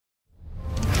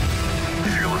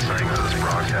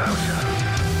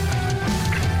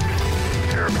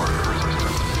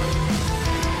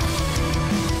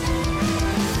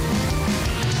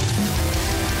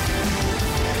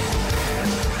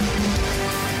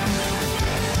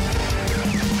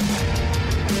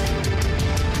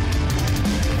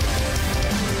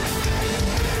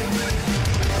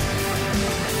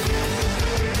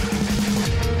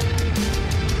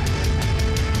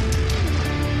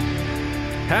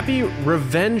Happy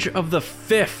Revenge of the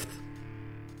 5th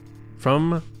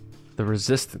from the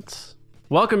Resistance.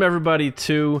 Welcome everybody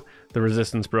to the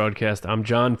Resistance broadcast. I'm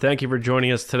John. Thank you for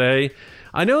joining us today.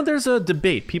 I know there's a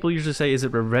debate. People usually say, is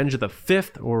it Revenge of the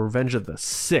 5th or Revenge of the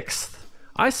 6th?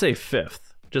 I say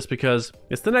 5th, just because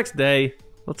it's the next day.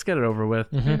 Let's get it over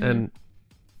with. And,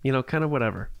 you know, kind of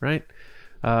whatever, right?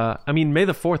 I mean, May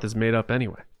the 4th is made up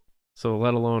anyway. So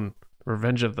let alone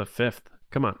Revenge of the 5th.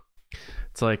 Come on.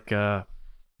 It's like,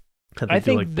 I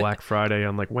think like Black Friday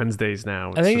on like Wednesdays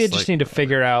now. I think they just need to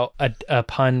figure out a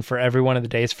pun for every one of the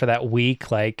days for that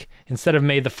week. Like instead of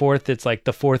May the 4th, it's like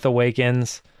the 4th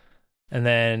Awakens, and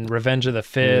then Revenge of the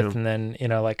 5th, and then, you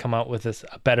know, like come out with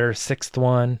a better 6th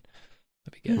one.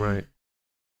 That'd be good. Right.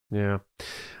 Yeah.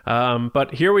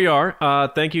 But here we are.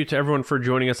 Thank you to everyone for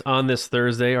joining us on this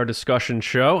Thursday, our discussion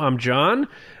show. I'm John.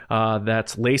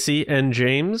 That's Lacey and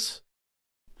James.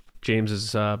 James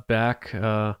is back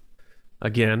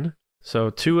again.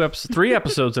 So 3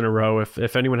 episodes in a row.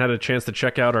 If anyone had a chance to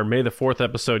check out our May the 4th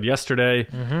episode yesterday,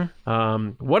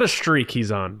 what a streak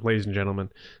he's on, ladies and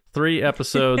gentlemen. 3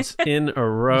 episodes in a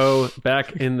row,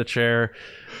 back in the chair.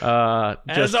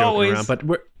 Just joking always. around, but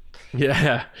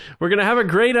we're gonna have a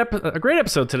great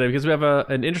episode today because we have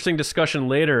an interesting discussion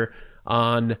later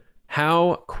on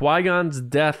how Qui-Gon's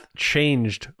death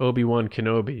changed Obi-Wan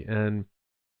Kenobi, and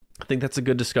I think that's a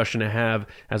good discussion to have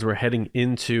as we're heading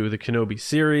into the Kenobi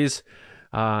series,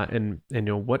 and you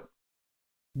know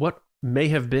what may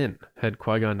have been had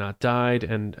Qui-Gon not died,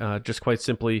 and just quite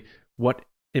simply what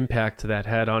impact that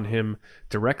had on him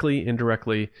directly,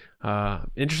 indirectly.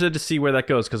 Interested to see where that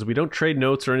goes because we don't trade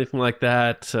notes or anything like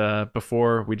that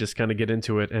before. We just kind of get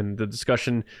into it, and the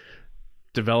discussion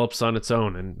develops on its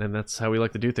own, and that's how we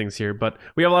like to do things here. But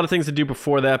we have a lot of things to do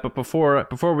before that. But before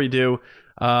we do,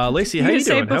 Lacey, how you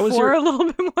doing? How was your... a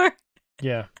little bit more?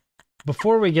 Yeah.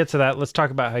 Before we get to that, let's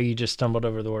talk about how you just stumbled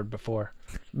over the word before.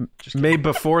 May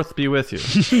the 4th be with you.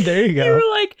 There you go. You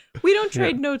were like, we don't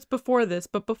trade notes before this,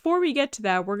 but before we get to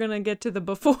that, we're going to get to the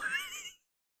before.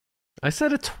 I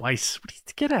said it twice.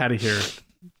 Get out of here.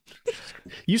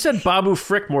 You said Babu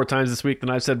Frick more times this week than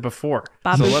I've said before.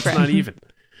 Babu so let's Frick. not even.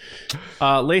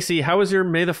 Lacey, how was your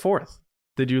May the 4th?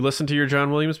 Did you listen to your John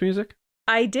Williams music?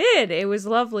 I did. It was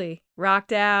lovely.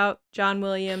 Rocked out, John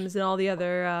Williams and all the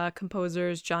other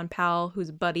composers. John Powell, who's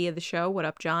a buddy of the show. What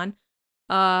up, John?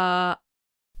 As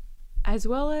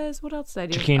well as, what else did I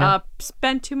do? Chiquina?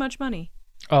 Spent too much money.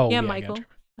 Oh, yeah, Michael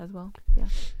as well.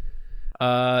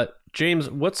 Yeah. James,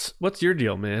 what's your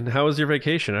deal, man? How was your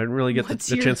vacation? I didn't really get the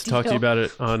chance to talk to you about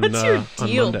it on What's your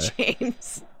deal, on Monday.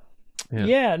 James?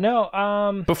 Yeah,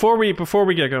 no. Before we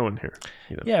get going here,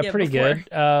 you know. Yeah, pretty before.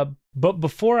 good. But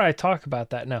before I talk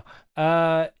about that,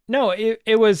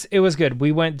 it was good.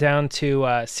 We went down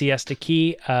to Siesta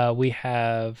Key. We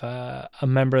have a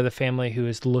member of the family who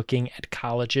is looking at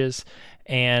colleges,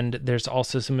 and there's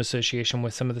also some association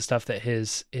with some of the stuff that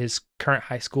his current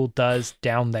high school does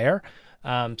down there.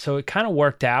 So it kind of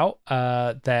worked out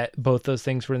that both those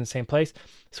things were in the same place.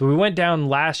 So we went down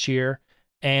last year.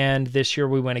 And this year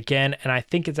we went again, and I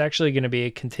think it's actually going to be a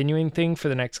continuing thing for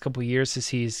the next couple of years as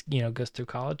he's, goes through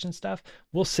college and stuff.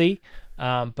 We'll see.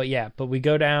 But we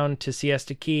go down to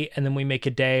Siesta Key, and then we make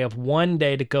one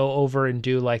day to go over and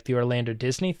do like the Orlando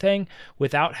Disney thing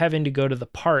without having to go to the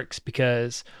parks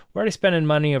because we're already spending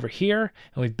money over here,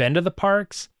 and we've been to the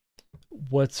parks.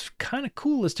 What's kind of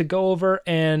cool is to go over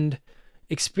and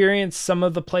experience some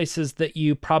of the places that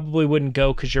you probably wouldn't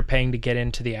go because you're paying to get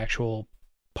into the actual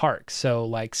parks. So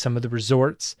like some of the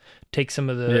resorts, take some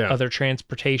of the other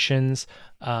transportations,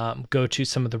 go to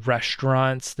some of the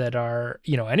restaurants that are,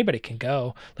 anybody can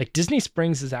go. Like Disney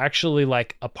Springs is actually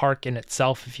like a park in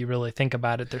itself if you really think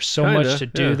about it. There's so much to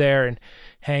do there and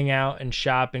hang out and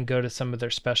shop and go to some of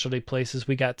their specialty places.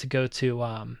 We got to go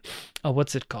to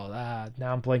what's it called?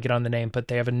 Now I'm blanking on the name, but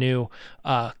they have a new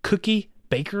cookie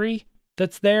bakery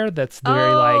that's there. That's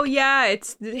very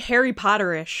it's Harry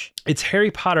Potter-ish. It's Harry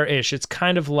Potter-ish. It's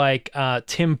kind of like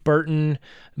Tim Burton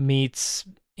meets,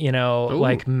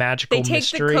 like magical mystery. They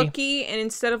take the cookie and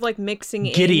instead of like mixing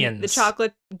Gideon's. in the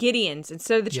chocolate Gideon's,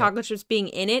 instead of the chocolate chips being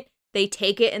in it, they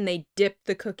take it and they dip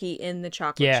the cookie in the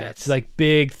chocolate chips. Yeah, it's like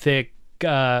big, thick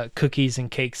cookies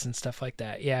and cakes and stuff like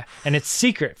that. Yeah, and it's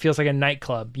secret. It feels like a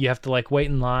nightclub. You have to like wait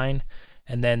in line,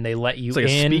 and then they let you in.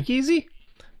 It's like a speakeasy?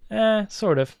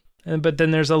 Sort of. But then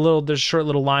there's a short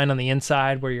little line on the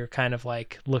inside where you're kind of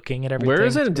like looking at everything. Where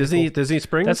is it? In Disney cool. Disney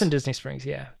Springs? That's in Disney Springs,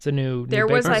 yeah. It's a new There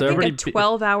was, I think, already a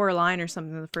 12-hour line or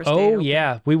something the first day. Oh,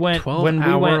 yeah. We went, when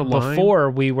we went line? before,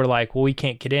 we were like, well, we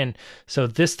can't get in. So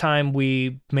this time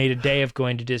we made a day of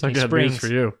going to Disney I got Springs. news for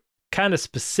you. Kind of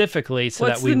specifically so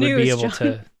What's that we the would be news, able John?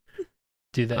 to...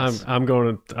 do this. I'm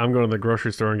going to the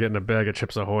grocery store and getting a bag of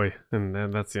Chips Ahoy,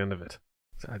 and that's the end of it.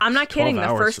 I'm not kidding. The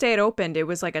 12 first hours. day it opened, it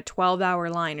was like a 12-hour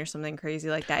line or something crazy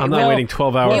like that. I'm not waiting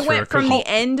 12 hours It for went a from cookie. the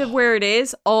end of where it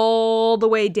is all the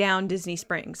way down Disney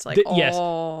Springs. Like, Yes.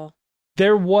 oh.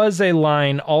 There was a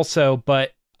line also,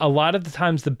 but a lot of the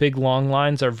times the big long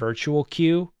lines are virtual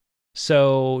queue.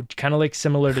 So kind of like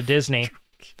similar to Disney.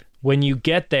 When you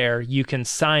get there, you can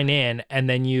sign in and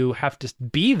then you have to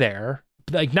be there,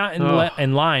 like not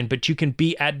in line, but you can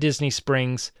be at Disney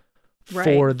Springs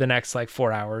for the next like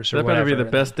 4 hours or That whatever. better be the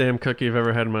best damn cookie I've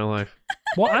ever had in my life.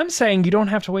 Well, I'm saying you don't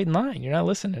have to wait in line. You're not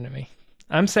listening to me.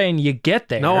 I'm saying you get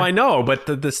there. No, I know, but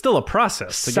there's still a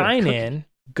process. To Sign get a cookie. in,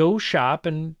 go shop,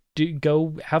 and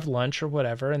go have lunch or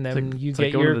whatever, and then you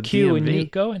get going to your the queue and DMV. you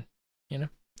go in. You know,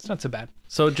 it's not so bad.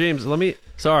 So James,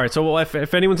 So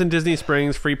if anyone's in Disney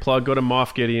Springs, free plug, go to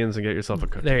Moff Gideon's and get yourself a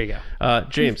cookie. There you go.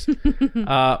 James,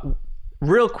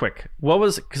 real quick,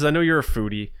 because I know you're a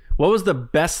foodie, what was the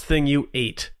best thing you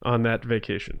ate on that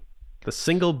vacation? The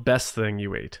single best thing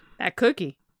you ate? That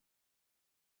cookie.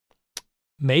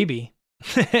 Maybe.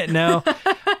 No.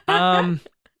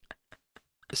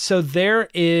 So there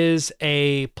is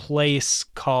a place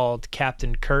called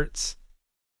Captain Kurt's,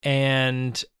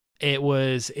 and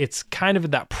it's kind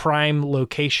of that prime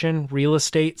location real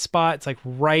estate spot. It's like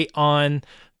right on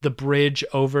the bridge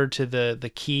over to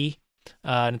the quay.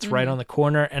 And it's right on the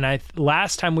corner. And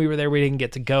last time we were there, we didn't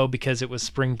get to go because it was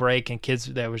spring break and kids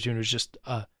that was doing was just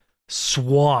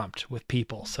swamped with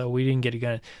people. So we didn't get to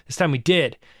go. This time we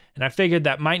did. And I figured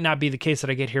that might not be the case that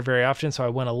I get here very often. So I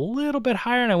went a little bit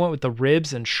higher and I went with the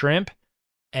ribs and shrimp.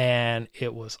 And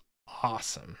it was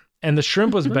awesome. And the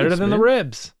shrimp was better than the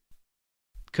ribs.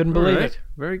 Couldn't believe it.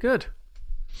 Very good.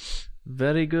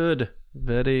 Very good.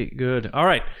 Very good. All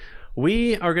right.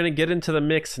 We are going to get into the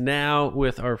mix now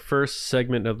with our first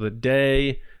segment of the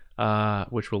day,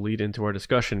 which will lead into our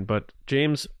discussion. But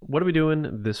James, what are we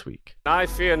doing this week? I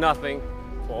fear nothing,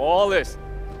 for all this,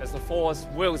 as the Force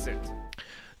wills it.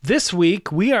 This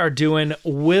week, we are doing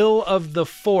Will of the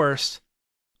Force.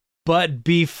 But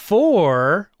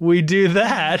before we do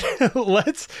that,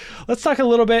 let's talk a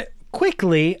little bit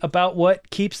quickly about what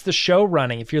keeps the show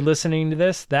running. If you're listening to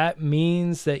this, that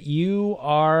means that you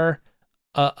are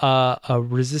a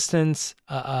resistance,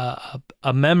 a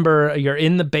member. You're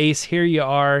in the base. Here you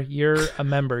are. You're a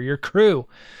member. Your crew.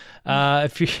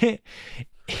 If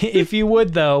you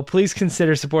would, though, please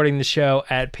consider supporting the show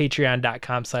at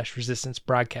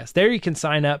patreon.com/resistancebroadcast. There you can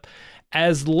sign up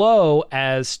as low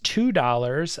as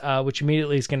 $2, which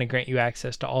immediately is going to grant you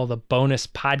access to all the bonus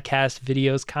podcast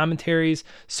videos, commentaries,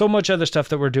 so much other stuff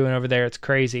that we're doing over there. It's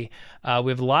crazy. We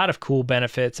have a lot of cool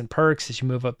benefits and perks as you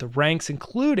move up the ranks,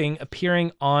 including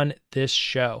appearing on this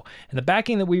show. And the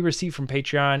backing that we receive from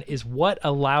Patreon is what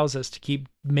allows us to keep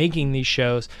making these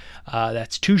shows.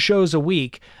 That's 2 shows a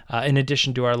week, in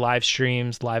addition to our live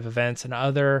streams, live events, and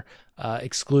other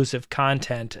exclusive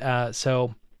content.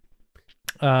 So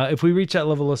if we reach that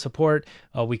level of support,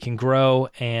 we can grow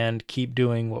and keep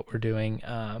doing what we're doing.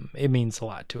 It means a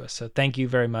lot to us. So thank you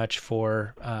very much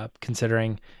for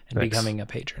considering and becoming a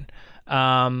patron.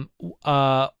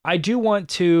 I do want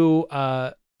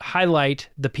to highlight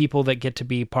the people that get to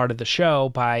be part of the show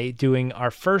by doing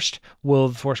our first Will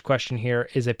of the Force question. Here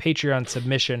is a Patreon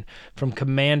submission from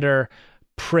Commander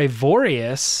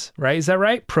Prevorius, right? Is that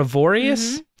right?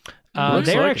 Prevorius? Mm-hmm.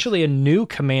 They're actually a new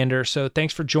commander, so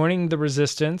thanks for joining the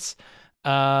Resistance.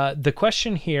 The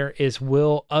question here is,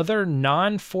 will other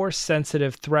non-Force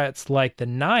sensitive threats like the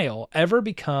Nile ever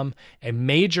become a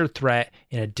major threat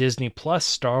in a Disney Plus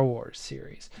Star Wars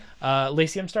series?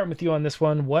 Lacey, I'm starting with you on this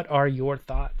one. What are your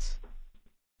thoughts?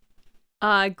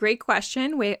 Great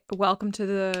question. Welcome to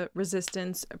the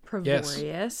Resistance, Prevorius.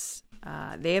 Yes.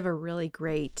 They have a really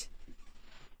great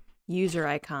user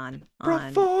icon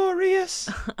on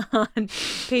Patreon.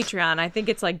 I think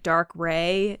it's like Dark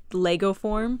Ray Lego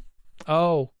form.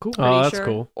 Oh, cool. Oh, that's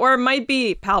cool. Or it might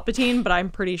be Palpatine, but I'm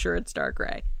pretty sure it's Dark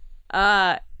Ray.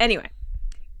 Anyway,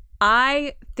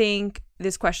 I think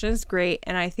this question is great,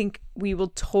 and I think we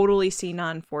will totally see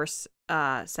non-Force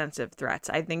sensitive threats.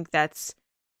 I think that's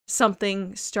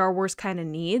something Star Wars kind of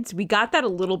needs. We got that a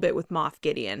little bit with Moff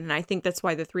Gideon, and I think that's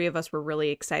why the 3 of us were really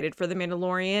excited for The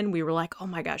Mandalorian. We were like, oh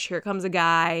my gosh, here comes a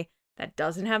guy that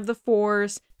doesn't have the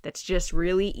Force, that's just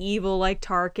really evil like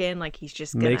Tarkin, like he's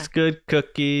just gonna... Makes good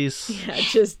cookies. Yeah,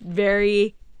 just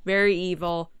very, very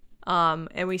evil.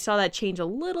 And we saw that change a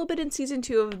little bit in season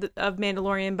 2 of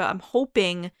Mandalorian, but I'm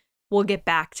hoping we'll get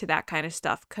back to that kind of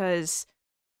stuff, because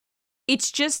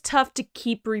it's just tough to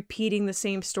keep repeating the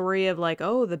same story of like,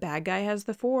 oh, the bad guy has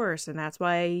the Force and that's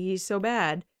why he's so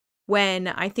bad, when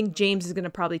I think James is going to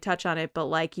probably touch on it, but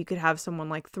like you could have someone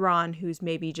like Thrawn who's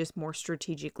maybe just more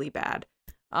strategically bad.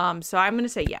 So I'm going to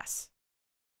say yes.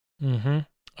 Mm-hmm.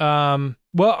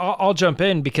 Well, I'll jump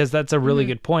in because that's a really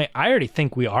good point. I already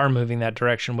think we are moving that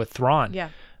direction with Thrawn. Yeah.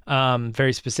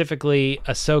 Very specifically,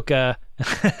 Ahsoka.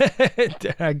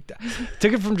 I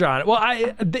took it from John. Well,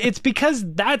 it's because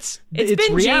it's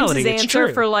been reality. James's it's answer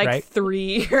true, for like right?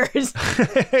 3 years.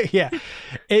 Yeah,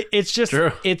 it's just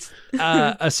True. it's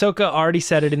Ahsoka already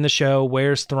said it in the show.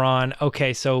 Where's Thrawn?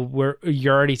 Okay, so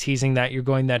you're already teasing that you're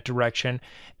going that direction,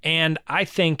 and I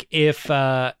think if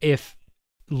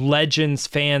Legends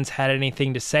fans had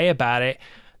anything to say about it,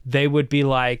 they would be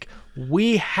like,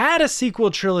 we had a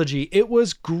sequel trilogy. It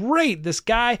was great. This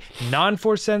guy,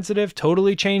 non-force sensitive,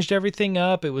 totally changed everything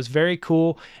up. It was very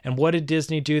cool. And what did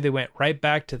Disney do? They went right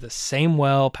back to the same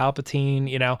well, Palpatine,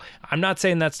 you know. I'm not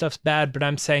saying that stuff's bad, but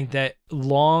I'm saying that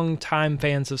longtime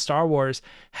fans of Star Wars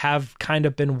have kind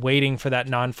of been waiting for that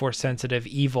non-force sensitive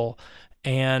evil.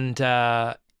 And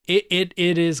it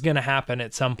is going to happen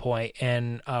at some point.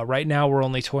 And right now we're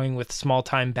only toying with small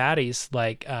time baddies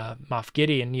like Moff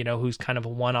Gideon, you know, who's kind of a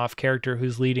one-off character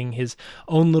who's leading his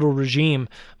own little regime.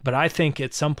 But I think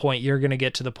at some point you're going to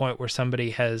get to the point where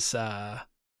somebody's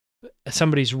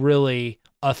really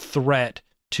a threat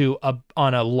to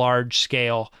on a large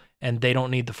scale, and they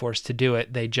don't need the Force to do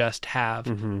it. They just have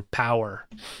power.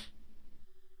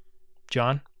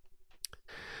 John?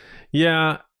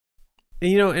 Yeah.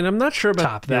 You know, and I'm not sure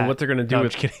about what they're going to do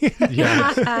with.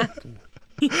 Yeah,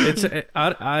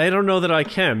 I don't know that I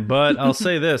can, but I'll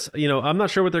say this. You know, I'm not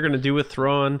sure what they're going to do with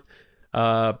Thrawn.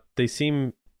 They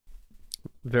seem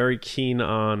very keen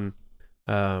on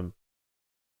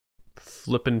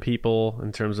flipping people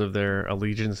in terms of their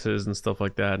allegiances and stuff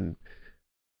like that. And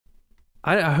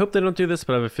I hope they don't do this,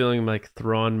 but I have a feeling like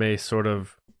Thrawn may sort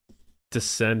of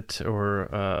dissent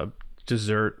or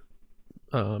desert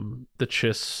the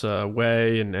Chiss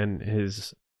way and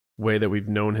his way that we've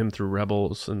known him through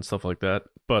Rebels and stuff like that,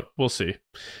 but we'll see.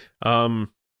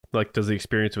 Like, does the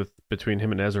experience between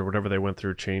him and Ezra, whatever they went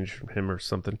through, change him or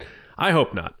something? I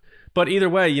hope not. But either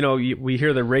way, you know, we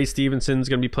hear that Ray Stevenson's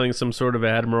going to be playing some sort of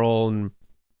admiral, and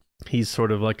he's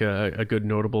sort of like a good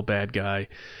notable bad guy.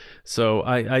 So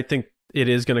I think it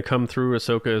is going to come through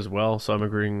Ahsoka as well, so I'm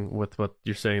agreeing with what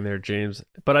you're saying there, James.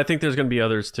 But I think there's going to be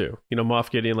others too. You know, Moff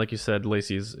Gideon, like you said,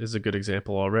 Lacey is a good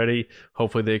example already.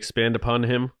 Hopefully they expand upon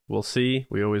him. We'll see.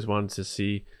 We always wanted to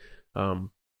see Giancarlo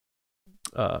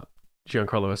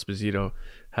Esposito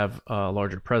have a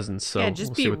larger presence, so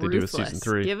we'll see what they do with season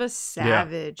 3. Give us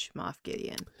savage Moff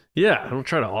Gideon. Yeah, don't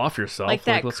try to off yourself. Like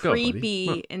that let's creepy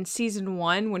go, in season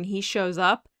 1 when he shows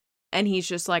up and he's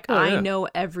just like, I know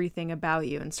everything about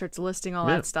you, and starts listing all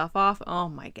that stuff off. Oh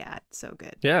my God, so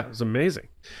good. Yeah, it was amazing.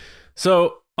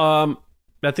 So I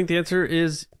think the answer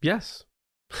is yes.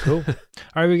 Cool. All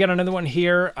right, we got another one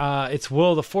here. It's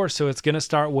Will of the Force, so it's going to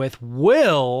start with,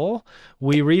 will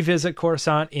we revisit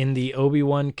Coruscant in the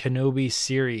Obi-Wan Kenobi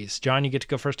series? John, you get to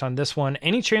go first on this one.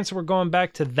 Any chance that we're going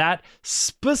back to that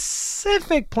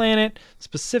specific planet,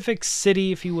 specific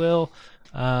city, if you will,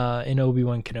 in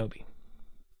Obi-Wan Kenobi?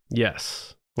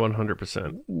 Yes,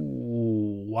 100%.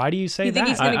 Why do you say that? You think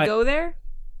he's going to go there?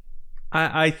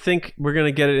 I think we're going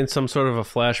to get it in some sort of a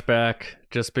flashback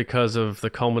just because of the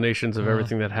culminations of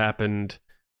everything that happened.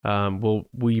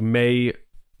 We may,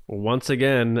 once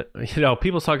again, you know,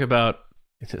 people talk about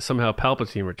somehow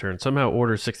Palpatine returned, somehow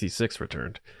Order 66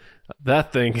 returned.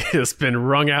 That thing has been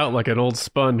wrung out like an old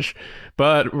sponge,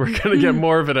 but we're going to get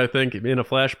more of it, I think, in a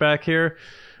flashback here.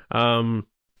 It'd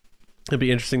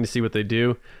be interesting to see what they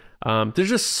do. There's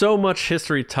just so much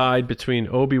history tied between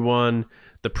Obi-Wan,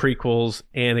 the prequels,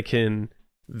 Anakin,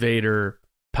 Vader,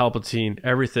 Palpatine.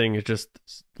 Everything is just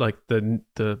like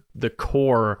the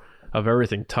core of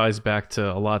everything ties back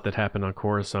to a lot that happened on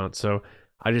Coruscant. So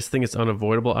I just think it's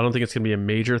unavoidable. I don't think it's going to be a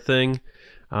major thing,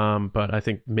 but I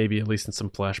think maybe at least in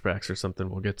some flashbacks or something,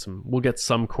 we'll get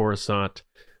some Coruscant,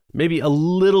 maybe a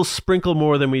little sprinkle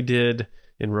more than we did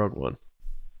in Rogue One.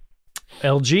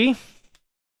 LG?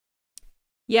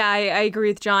 Yeah, I agree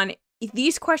with John.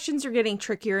 These questions are getting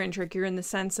trickier and trickier in the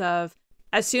sense of,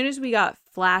 as soon as we got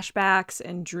flashbacks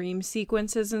and dream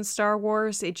sequences in Star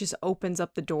Wars, it just opens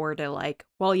up the door to like,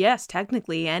 well, yes,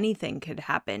 technically anything could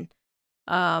happen.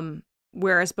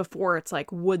 Whereas before it's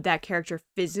like, would that character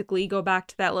physically go back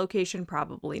to that location?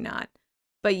 Probably not.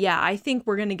 But yeah, I think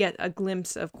we're going to get a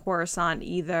glimpse of Coruscant,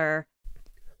 either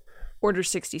Order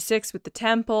 66 with the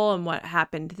temple and what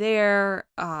happened there,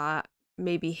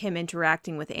 maybe him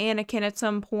interacting with Anakin at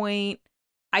some point.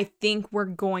 I think we're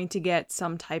going to get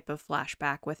some type of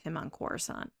flashback with him on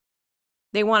Coruscant.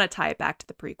 They want to tie it back to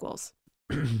the prequels.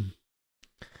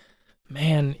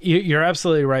 Man, you're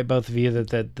absolutely right, both of you,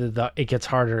 that it gets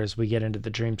harder as we get into the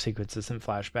dream sequences and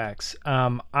flashbacks.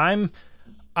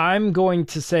 I'm going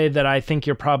to say that I think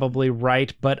you're probably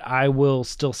right, but I will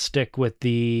still stick with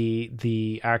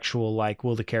the actual, like,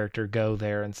 will the character go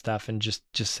there and stuff, and just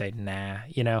say nah,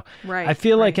 you know. Right. I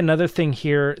feel like another thing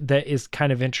here that is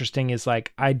kind of interesting is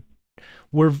like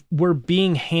we're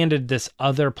being handed this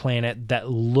other planet that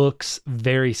looks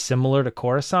very similar to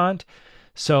Coruscant,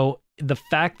 so the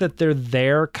fact that they're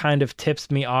there kind of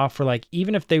tips me off for, like,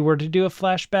 even if they were to do a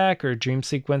flashback or a dream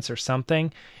sequence or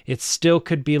something, it still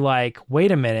could be like,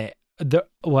 wait a minute,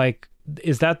 like,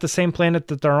 is that the same planet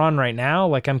that they're on right now?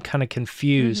 Like, I'm kind of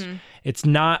confused. Mm-hmm. It's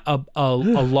not a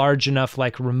large enough,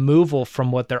 like, removal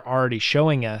from what they're already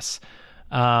showing us.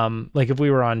 Like, if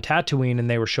we were on Tatooine and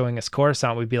they were showing us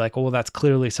Coruscant, we'd be like, oh, well, that's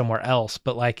clearly somewhere else.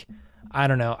 But, like, I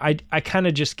don't know. I kind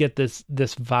of just get this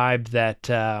vibe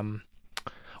that...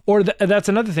 Or that's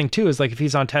another thing too, is like if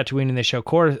he's on Tatooine and they show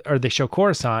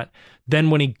Coruscant,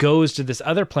 then when he goes to this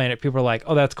other planet, people are like,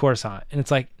 "Oh, that's Coruscant," and it's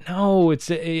like, no,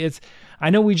 it's. I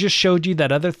know we just showed you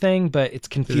that other thing, but it's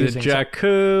confusing. Is it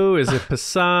Jakku? Is it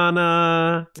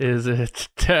Pisana? Is it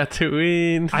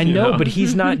Tatooine? I know, but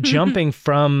he's not jumping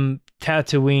from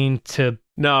Tatooine to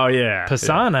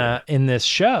Pisana in this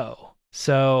show.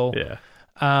 So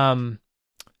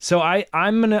so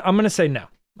I'm gonna say no.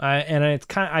 And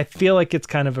I feel like it's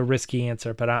kind of a risky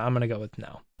answer, but I'm going to go with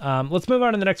no. Let's move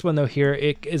on to the next one, though. Here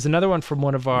it is, another one from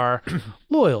one of our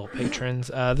loyal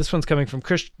patrons. This one's coming from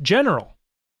General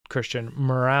Christian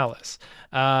Morales.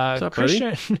 What's up,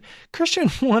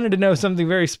 Christian wanted to know something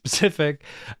very specific.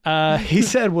 He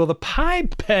said, "Will the pie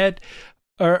bet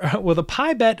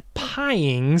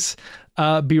pieings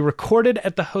be recorded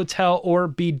at the hotel or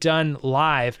be done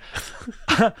live?"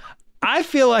 I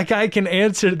feel like I can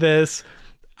answer this.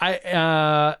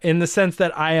 In the sense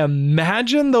that I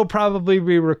imagine they'll probably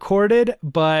be recorded,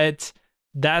 but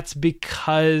that's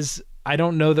because I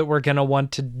don't know that we're going to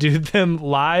want to do them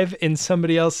live in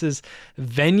somebody else's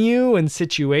venue and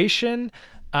situation.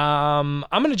 I'm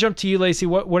going to jump to you, Lacey.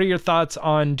 What are your thoughts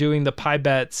on doing the pie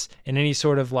bets in any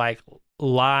sort of like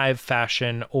live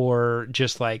fashion, or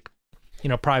just like, you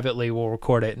know, privately we'll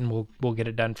record it and we'll get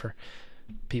it done for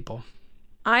people?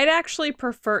 I'd actually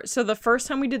prefer, so the first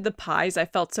time we did the pies, I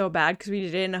felt so bad because we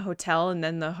did it in a hotel and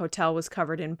then the hotel was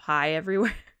covered in pie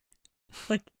everywhere.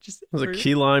 Like, just was it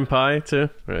key lime pie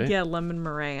too, right? Yeah, lemon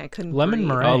meringue. I couldn't lemon breathe.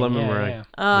 meringue. Oh, lemon meringue.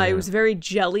 Yeah. It was very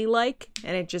jelly-like,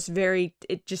 and it just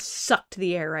sucked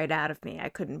the air right out of me. I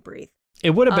couldn't breathe.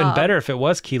 It would have been better if it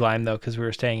was key lime, though, because we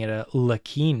were staying at a La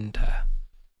Quinta.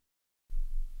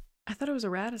 I thought it was a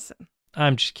Radisson.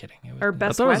 I'm just kidding. Or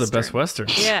Best I thought Western. it was a Best Western.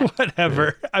 Yeah.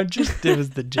 Whatever. It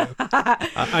was the joke.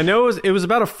 I know it was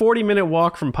about a 40-minute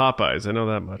walk from Popeyes. I know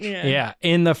that much. Yeah.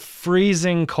 In the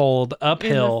freezing cold,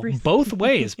 uphill, both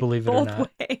ways, believe it or not. Both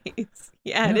ways.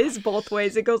 Yeah, it is both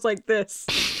ways. It goes like this.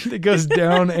 It goes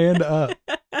down and up.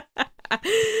 All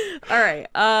right.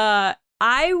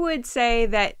 I would say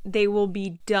that they will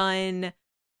be done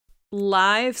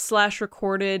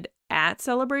live/recorded at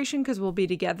Celebration because we'll be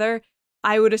together.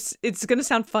 It's going to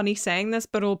sound funny saying this,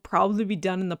 but it'll probably be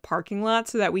done in the parking lot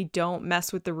so that we don't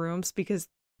mess with the rooms, because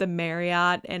the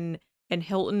Marriott and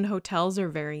Hilton hotels are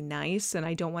very nice and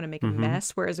I don't want to make a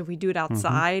mess. Whereas if we do it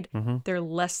outside, they're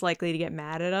less likely to get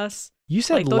mad at us. You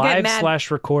said like,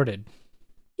 live/recorded.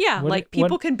 Yeah,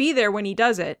 people can be there when he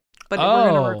does it, but we're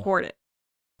going to record it.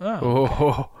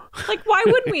 Oh. Like, why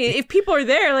wouldn't we? If people are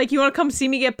there, like, you want to come see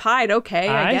me get pied, okay,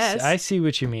 I guess. I see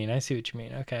what you mean.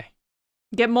 Okay.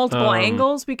 Get multiple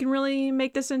angles. We can really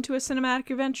make this into a cinematic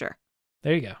adventure.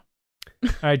 There you go. All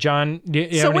right, John. Do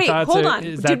you have any thoughts? Hold on.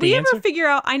 Did we answer? ever figure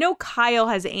out? I know Kyle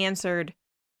has answered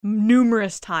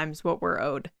numerous times what we're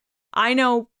owed. I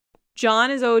know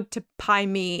John is owed to pie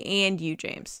me and you,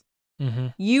 James. Mm-hmm.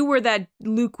 You were that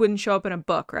Luke wouldn't show up in a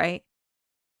book, right?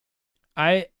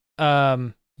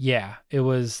 Yeah, it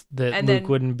was that Luke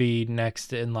wouldn't be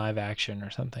next in live action or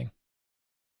something.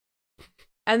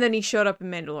 And then he showed up in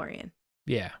Mandalorian.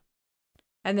 Yeah.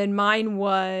 And then mine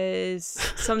was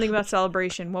something about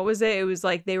Celebration. What was it? It was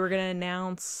like they were going to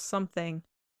announce something.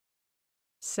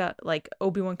 So, like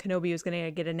Obi-Wan Kenobi was going to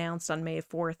get announced on May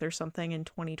 4th or something in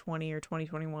 2020 or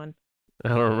 2021. I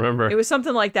don't remember. It was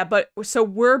something like that. But so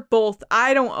we're both,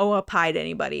 I don't owe a pie to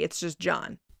anybody. It's just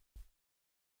John.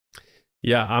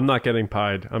 Yeah, I'm not getting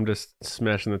pied. I'm just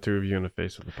smashing the two of you in the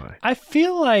face with the pie. I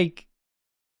feel like,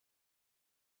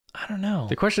 I don't know.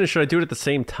 The question is, should I do it at the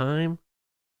same time?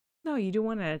 No, you do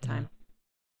one at a time.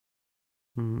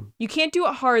 You can't do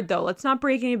it hard though. Let's not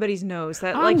break anybody's nose.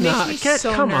 That I'm makes not. me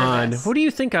so Come nervous. on. Who do you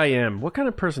think I am? What kind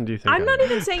of person do you think I'm I not am?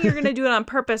 even saying you're gonna do it on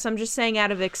purpose. I'm just saying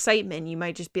out of excitement, you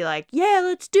might just be like, "Yeah,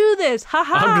 let's do this." Ha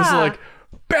ha. I'm just like,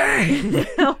 bang.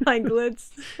 like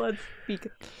let's be.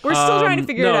 We're still trying to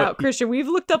figure it no, out, Christian. We've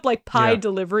looked up like pie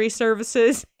delivery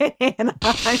services in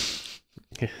Anaheim.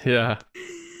 Yeah,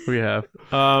 we have.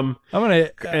 I'm gonna.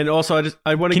 And also,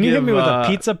 I want to. Can give, you hit me with a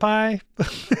pizza pie?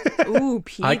 Ooh,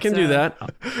 pizza. I can do that.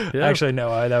 Yeah. Actually,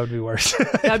 no. That would be worse.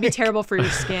 That would be terrible for your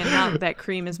skin. Not that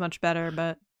cream is much better,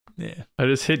 but Yeah. I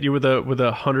just hit you with a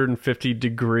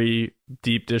 150-degree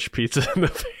deep dish pizza in the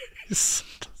face.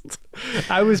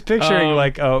 I was picturing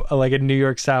like a New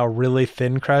York style really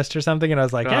thin crust or something, and I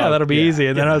was like, yeah, that'll be easy.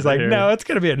 And then I was like, no, it's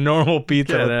gonna be a normal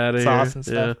pizza with sauce and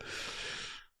stuff.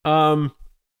 Yeah.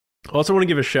 Also want to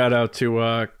give a shout out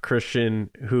to Christian,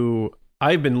 who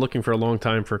I've been looking for a long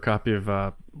time for a copy of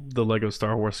the Lego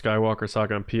Star Wars Skywalker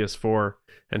Saga on PS4,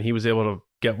 and he was able to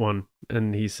get one,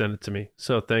 and he sent it to me.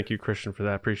 So thank you, Christian, for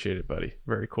that. Appreciate it, buddy.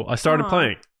 Very cool. I started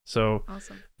playing, so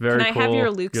awesome. very Can cool. I have your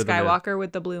Luke You're the man. Skywalker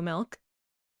with the blue milk?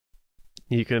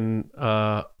 You can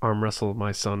arm wrestle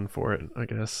my son for it, I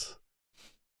guess.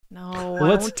 No, Well, I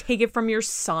won't take it from your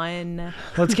son.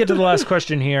 Let's get to the last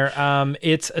question here.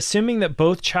 It's assuming that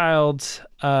both the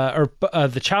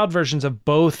child versions of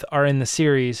both are in the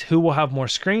series. Who will have more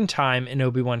screen time in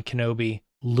Obi-Wan Kenobi,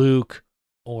 Luke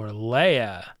or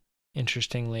Leia?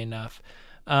 Interestingly enough,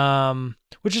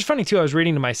 which is funny too. I was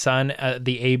reading to my son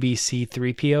the ABC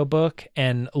 3PO book,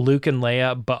 and Luke and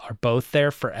Leia are both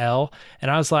there for L, and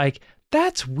I was like,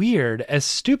 that's weird. As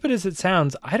stupid as it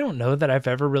sounds, I don't know that I've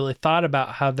ever really thought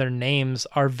about how their names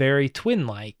are very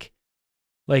twin-like.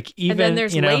 Like even, and then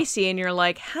there's you know, Lacey, and you're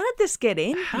like, how did this get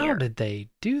in how here? did they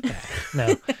do that?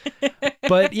 No.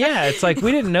 But yeah, it's like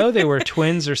we didn't know they were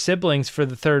twins or siblings for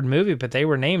the third movie, but they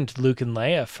were named Luke and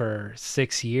Leia for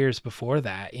 6 years before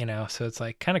that, you know? So it's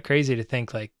like kind of crazy to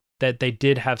think like that they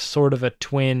did have sort of a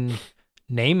twin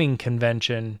naming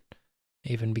convention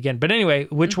even begin. But anyway,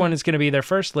 which one is going to be there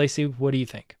first? Lacey, what do you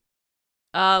think?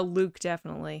 Luke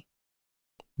definitely.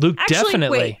 Luke Actually,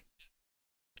 definitely.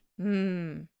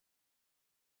 wait.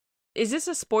 Is this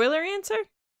a spoiler answer?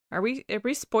 Are we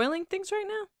spoiling things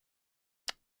right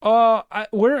now?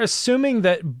 We're assuming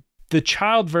that the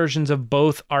child versions of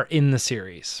both are in the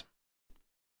series.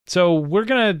 So we're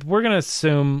gonna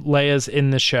assume Leia's in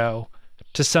the show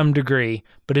to some degree,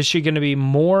 but is she going to be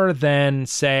more than,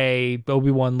 say,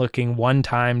 Obi-Wan looking one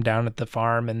time down at the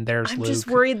farm and there's Luke? I'm just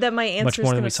worried that my answer is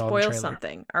more than going we to saw in the spoil trailer.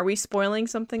 something. Are we spoiling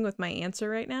something with my answer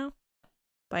right now?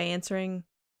 By answering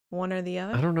one or the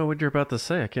other? I don't know what you're about to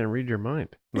say. I can't read your mind.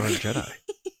 I'm not a Jedi.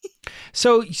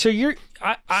 So you're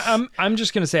I'm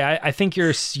just gonna say I think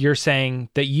you're saying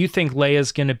that you think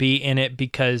Leia's gonna be in it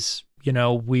because, you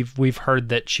know, we've heard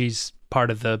that she's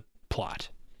part of the plot.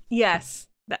 Yes.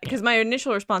 Because my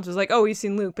initial response was like, oh, we've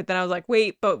seen Luke, but then I was like,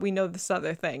 wait, but we know this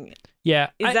other thing. Yeah.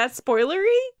 Is that spoilery?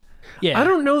 Yeah. I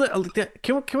don't know that.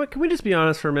 Can we just be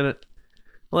honest for a minute?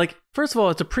 Like, first of all,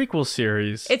 it's a prequel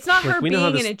series. It's not Like, her we know how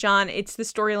being this- in it, John. It's the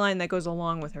storyline that goes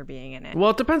along with her being in it.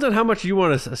 Well, it depends on how much you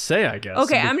want to say, I guess.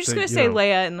 Okay, I'm just going to say you know.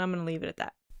 Leia, and I'm going to leave it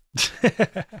at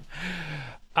that.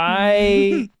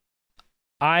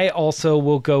 I also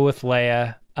will go with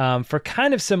Leia for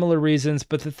kind of similar reasons,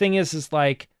 but the thing is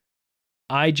like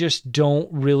I just don't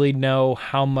really know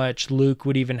how much Luke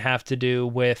would even have to do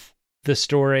with the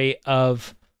story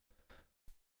of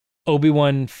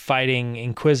Obi-Wan fighting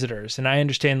Inquisitors. And I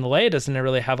understand Leia doesn't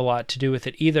really have a lot to do with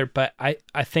it either, but I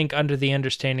think under the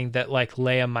understanding that like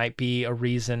Leia might be a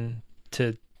reason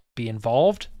to be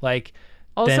involved, like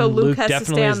Also, then Luke Luke has to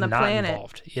definitely stay is on the not planet.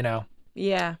 involved, you know?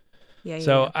 Yeah. Yeah.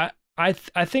 So I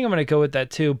think I'm going to go with that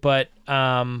too, but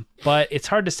it's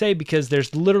hard to say because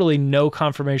there's literally no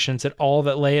confirmations at all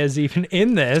that Leia's even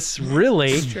in this,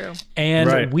 really. It's true. And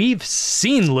Right. we've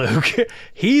seen Luke.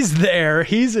 He's there.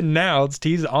 He's announced.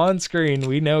 He's on screen.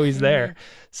 We know he's there.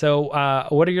 So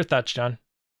what are your thoughts, John?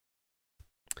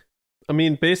 I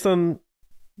mean, based on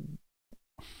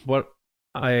what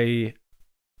it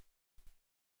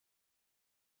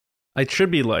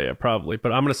should be Leia probably,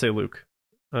 but I'm gonna say Luke.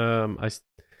 I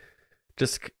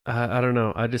don't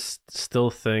know. I just still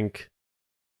think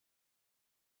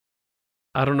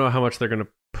I don't know how much they're gonna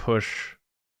push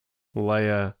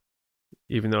Leia,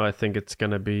 even though I think it's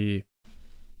gonna be.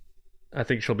 I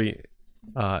think she'll be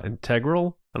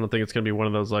integral. I don't think it's gonna be one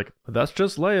of those like that's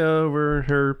just Leia over in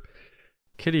her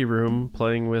kitty room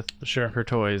playing with her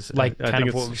toys. Like I kind think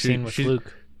of what we've seen with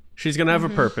Luke. She's gonna have a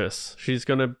purpose.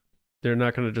 They're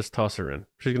not gonna just toss her in.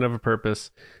 She's gonna have a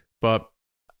purpose. But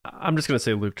I'm just gonna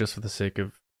say Luke just for the sake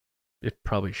of it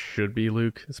probably should be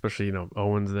Luke, especially,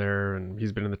 Owen's there and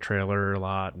he's been in the trailer a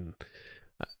lot. And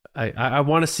I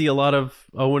want to see a lot of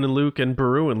Owen and Luke and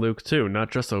Beru and Luke too,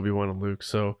 not just Obi-Wan and Luke.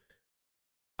 So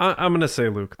I'm going to say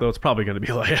Luke, though it's probably going to be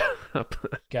Leia.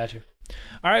 Gotcha.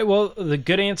 All right, well, the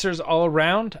good answers all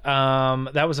around.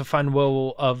 That was a fun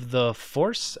Will of the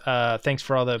Force. Thanks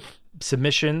for all the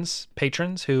submissions,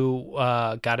 patrons who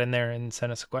got in there and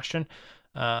sent us a question,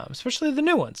 especially the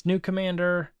new ones. New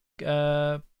Commander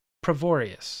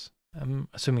Pravorius. I'm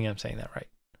assuming I'm saying that right.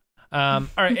 All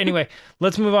right, anyway,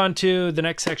 let's move on to the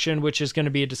next section, which is going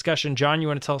to be a discussion. John, you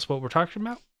want to tell us what we're talking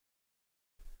about?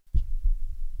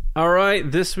 All right,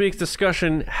 this week's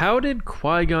discussion, how did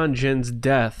Qui-Gon Jinn's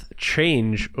death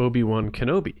change Obi-Wan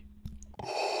Kenobi?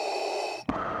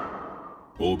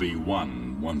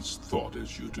 Obi-Wan once thought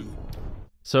as you do.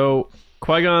 So,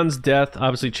 Qui-Gon's death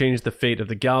obviously changed the fate of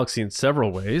the galaxy in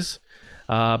several ways,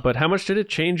 but how much did it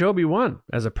change Obi-Wan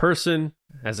as a person,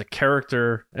 as a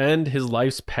character, and his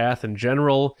life's path in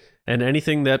general, and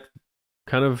anything that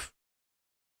kind of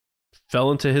fell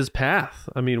into his path?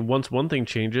 I mean, once one thing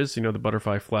changes, the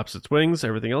butterfly flaps its wings,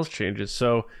 everything else changes.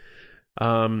 So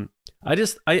I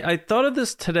thought of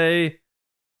this today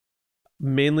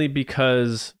mainly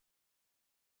because,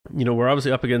 we're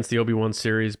obviously up against the Obi-Wan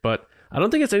series, but I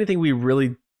don't think it's anything we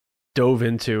really dove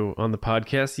into on the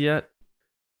podcast yet.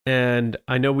 And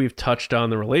I know we've touched on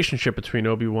the relationship between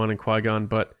Obi-Wan and Qui-Gon,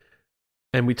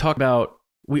 and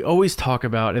we always talk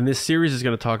about, and this series is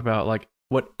going to talk about, like,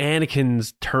 what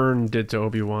Anakin's turn did to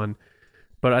Obi-Wan.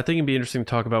 But I think it'd be interesting to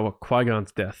talk about what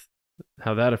Qui-Gon's death,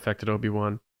 how that affected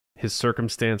Obi-Wan, his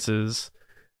circumstances,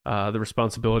 the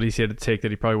responsibilities he had to take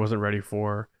that he probably wasn't ready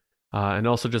for, and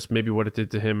also just maybe what it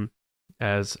did to him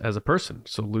as a person.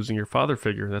 So losing your father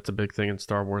figure, that's a big thing in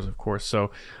Star Wars, of course.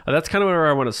 So that's kind of where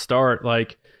I want to start.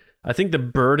 Like, I think the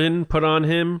burden put on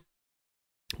him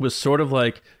was sort of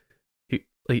like he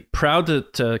proud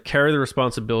to carry the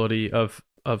responsibility of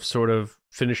sort of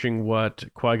finishing what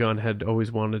Qui-Gon had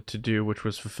always wanted to do, which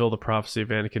was fulfill the prophecy of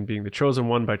Anakin being the chosen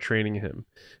one by training him.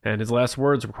 And his last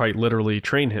words were quite literally,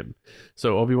 train him.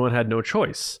 So Obi-Wan had no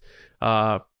choice.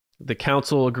 The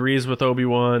council agrees with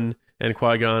Obi-Wan and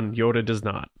Qui-Gon. Yoda does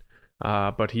not.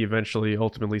 But he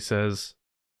ultimately says,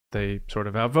 they sort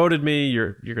of outvoted me.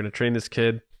 You're going to train this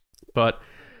kid. But,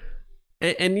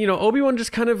 and Obi-Wan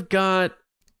just kind of got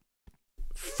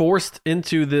forced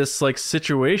into this like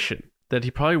situation that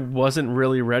he probably wasn't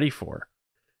really ready for.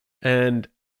 And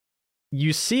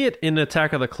you see it in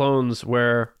Attack of the Clones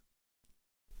where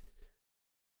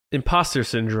imposter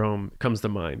syndrome comes to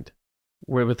mind,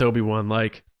 where with Obi-Wan,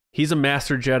 like, he's a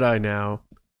master Jedi now,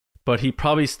 but he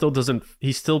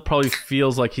still probably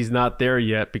feels like he's not there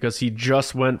yet because he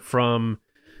just went from,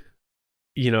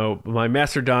 my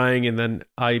master dying and then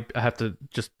I have to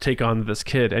just take on this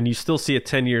kid. And you still see it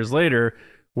 10 years later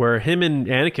where him and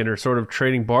Anakin are sort of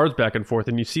trading barbs back and forth,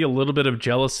 and you see a little bit of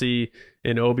jealousy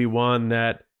in Obi-Wan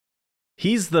that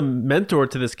he's the mentor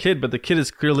to this kid, but the kid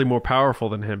is clearly more powerful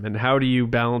than him. And how do you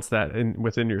balance that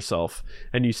within yourself?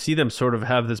 And you see them sort of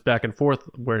have this back and forth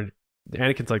where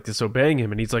Anakin's like disobeying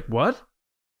him, and he's like, "What?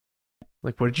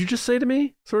 Like, what did you just say to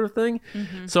me?" sort of thing.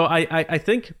 Mm-hmm. So I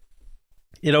think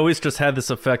it always just had this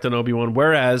effect on Obi-Wan.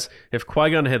 Whereas if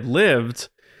Qui-Gon had lived,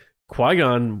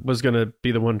 Qui-Gon was going to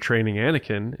be the one training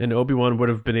Anakin, and Obi-Wan would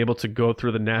have been able to go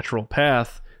through the natural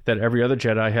path that every other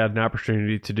Jedi had an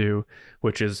opportunity to do,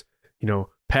 which is,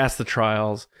 pass the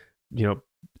trials,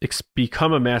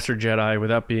 become a master Jedi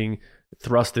without being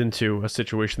thrust into a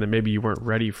situation that maybe you weren't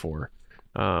ready for.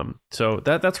 So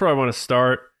that's where I want to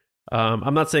start.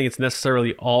 I'm not saying it's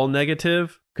necessarily all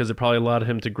negative, because it probably allowed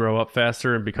him to grow up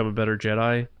faster and become a better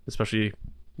Jedi, especially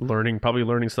probably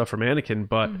learning stuff from Anakin,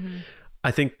 but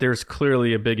I think there's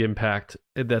clearly a big impact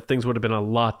that things would have been a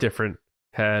lot different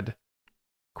had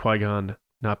Qui-Gon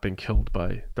not been killed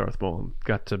by Darth Maul and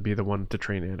got to be the one to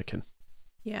train Anakin.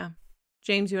 Yeah.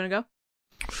 James, you want to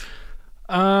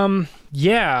go?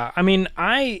 Yeah. I mean,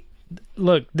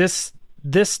 look, this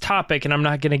topic, and I'm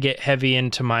not going to get heavy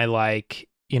into my,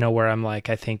 where I'm like,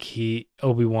 I think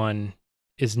Obi-Wan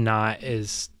is not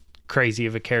as crazy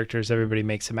of a character as everybody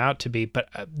makes him out to be, but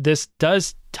this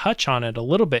does touch on it a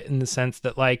little bit in the sense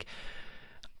that, like,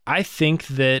 I think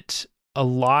that a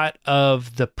lot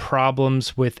of the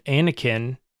problems with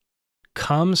Anakin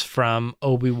comes from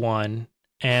Obi-Wan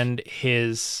and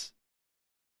his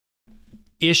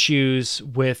issues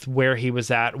with where he was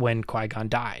at when Qui-Gon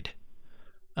died.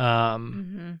 I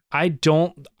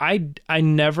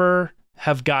never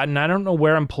have gotten, I don't know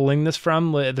where I'm pulling this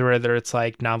from, whether it's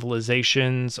like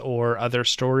novelizations or other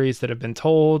stories that have been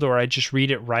told, or I just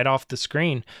read it right off the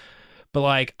screen. But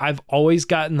like, I've always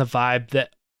gotten the vibe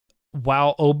that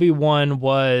while Obi-Wan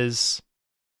was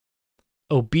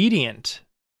obedient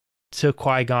to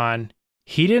Qui-Gon,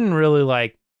 he didn't really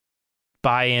like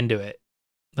buy into it.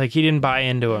 Like he didn't buy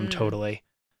into him totally.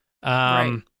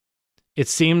 Right. It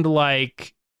seemed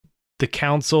like the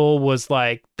council was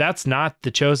like, that's not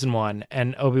the chosen one.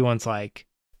 And Obi-Wan's like,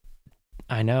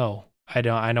 I know. I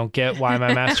don't get why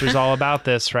my master's all about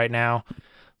this right now.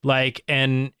 Like,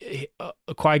 and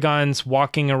Qui-Gon's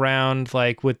walking around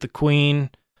like with the queen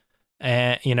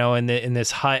and, you know, in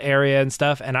this hut area and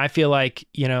stuff. And I feel like,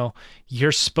 you know,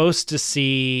 you're supposed to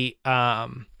see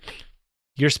the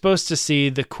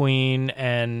queen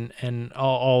and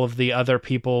all of the other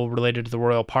people related to the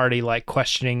royal party, like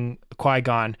questioning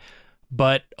Qui-Gon,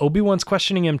 but Obi-Wan's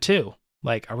questioning him too.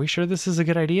 Like, are we sure this is a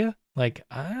good idea? Like,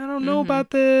 I don't know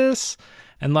about this.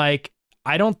 And like,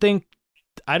 I don't think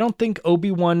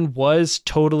Obi-Wan was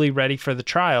totally ready for the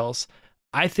trials.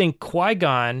 I think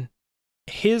Qui-Gon,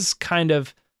 his kind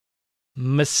of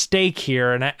mistake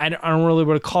here, and I don't really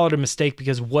want to call it a mistake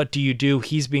because what do you do?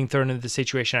 He's being thrown into the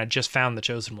situation. I just found the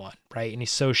chosen one, right? And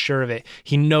he's so sure of it.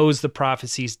 He knows the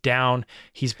prophecy's down.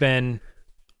 He's been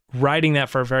writing that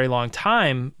for a very long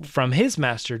time from his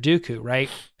master Dooku, right?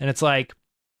 And it's like,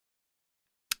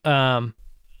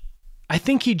 I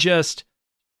think he just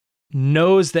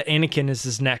knows that Anakin is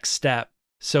his next step,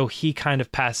 so he kind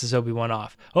of passes Obi-Wan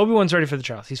off. Obi-Wan's ready for the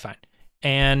trials. He's fine.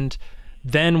 And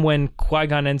then when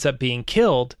Qui-Gon ends up being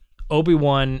killed,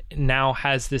 Obi-Wan now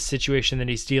has this situation that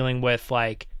he's dealing with,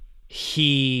 like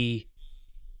he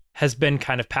has been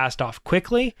kind of passed off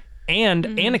quickly, and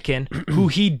Anakin, who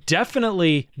he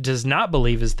definitely does not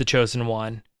believe is the chosen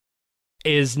one,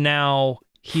 is now,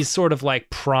 he's sort of like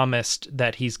promised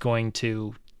that he's going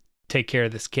to take care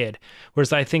of this kid.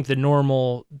 Whereas I think the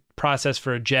normal process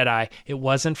for a Jedi, it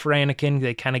wasn't for Anakin.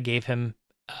 They kind of gave him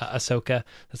Ahsoka.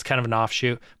 That's kind of an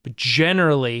offshoot. But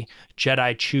generally,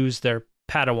 Jedi choose their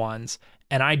Padawans.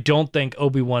 And I don't think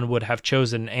Obi-Wan would have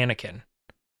chosen Anakin.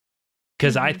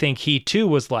 Because I think he too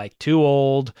was like too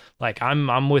old. Like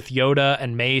I'm with Yoda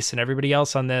and Mace and everybody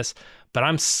else on this, but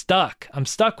I'm stuck. I'm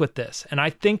stuck with this. And I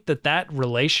think that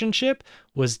relationship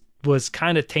was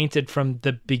kind of tainted from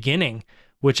the beginning,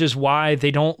 which is why they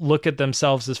don't look at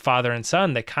themselves as father and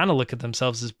son. They kind of look at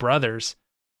themselves as brothers.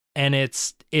 And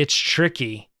it's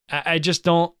tricky. I just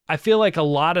don't, I feel like a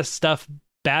lot of stuff,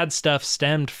 bad stuff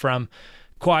stemmed from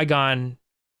Qui-Gon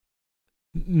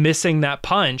missing that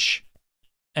punch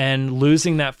and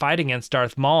losing that fight against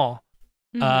Darth Maul.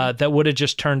 That would have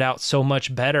just turned out so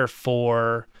much better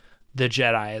for the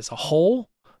Jedi as a whole.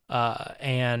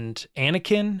 And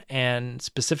Anakin, and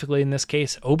specifically in this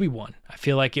case, Obi-Wan. I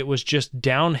feel like it was just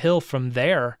downhill from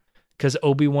there because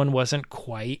Obi-Wan wasn't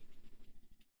quite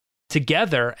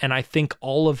together. And I think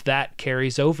all of that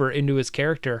carries over into his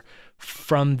character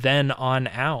from then on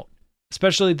out.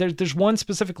 Especially there's one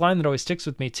specific line that always sticks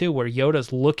with me too, where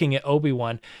Yoda's looking at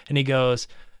Obi-Wan and he goes,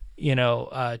 you know,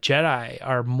 Jedi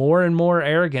are more and more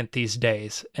arrogant these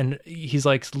days. And he's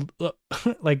like,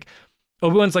 like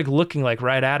Obi-Wan's like looking like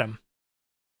right at him,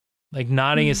 like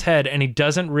nodding his head. And he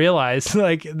doesn't realize,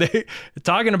 like, they're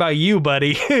talking about you,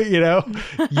 buddy, you know,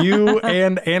 you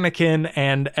and Anakin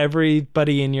and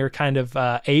everybody in your kind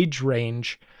of age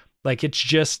range. Like, it's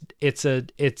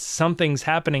something's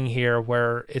happening here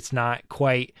where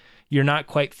you're not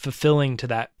quite fulfilling to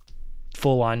that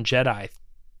full on Jedi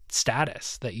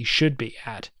status that you should be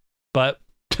at. But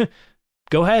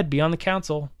go ahead, be on the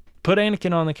council, put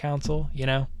Anakin on the council, you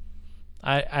know.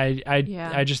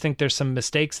 I just think there's some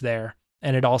mistakes there,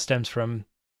 and it all stems from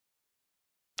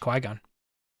Qui-Gon.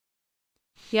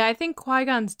 Yeah, I think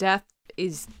Qui-Gon's death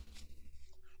is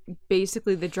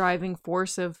basically the driving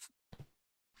force of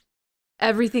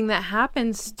everything that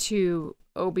happens to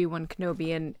Obi-Wan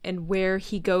Kenobi, and where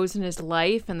he goes in his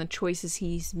life and the choices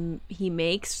he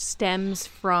makes stems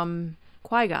from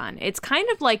Qui-Gon. It's kind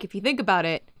of like, if you think about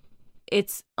it,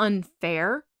 it's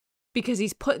unfair because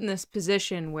he's put in this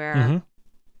position where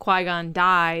Qui-Gon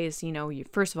dies. You know,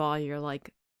 first of all, you're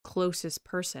like closest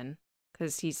person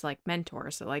because he's like mentor.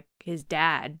 So like his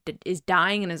dad is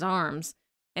dying in his arms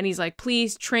and he's like,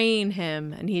 please train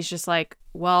him. And he's just like,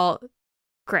 well,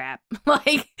 crap.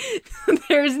 Like,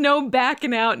 there's no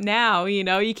backing out now, you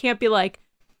know? You can't be like,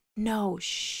 no,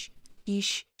 shh,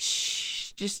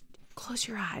 just close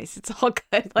your eyes. It's all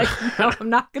good. Like, no, I'm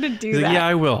not going to do that. Yeah,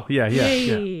 I will. Yeah.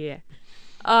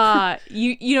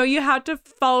 You know, you have to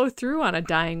follow through on a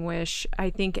dying wish. I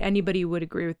think anybody would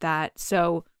agree with that.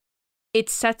 So it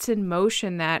sets in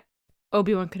motion that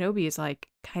Obi-Wan Kenobi is like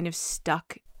kind of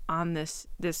stuck on this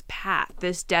path,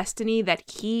 this destiny that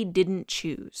he didn't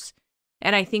choose.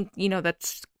 And I think, you know,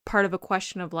 that's part of a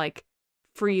question of like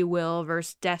free will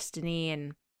versus destiny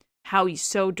and how he's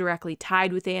so directly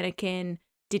tied with Anakin.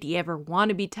 Did he ever want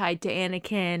to be tied to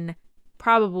Anakin?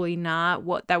 Probably not.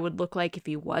 What that would look like if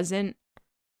he wasn't.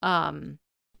 And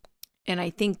I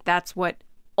think that's what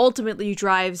ultimately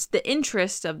drives the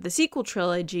interest of the sequel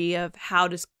trilogy of how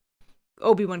does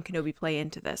Obi-Wan Kenobi play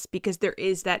into this, because there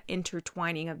is that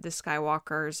intertwining of the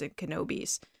Skywalkers and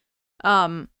Kenobis.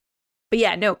 But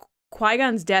yeah, no,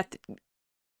 Qui-Gon's death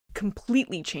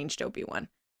completely changed Obi-Wan,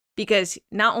 because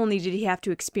not only did he have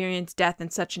to experience death in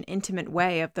such an intimate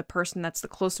way of the person that's the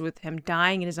closest with him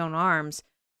dying in his own arms,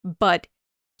 but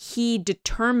he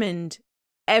determined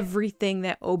everything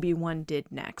that Obi-Wan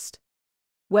did next,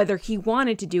 whether he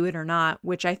wanted to do it or not,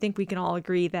 which I think we can all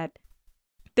agree that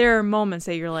there are moments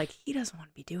that you're like, he doesn't want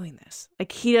to be doing this.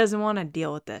 Like, he doesn't want to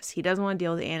deal with this. He doesn't want to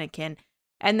deal with Anakin.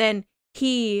 And then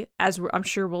he, as I'm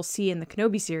sure we'll see in the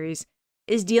Kenobi series,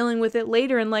 is dealing with it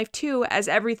later in life too, as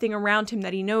everything around him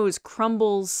that he knows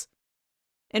crumbles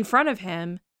in front of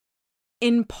him,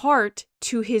 in part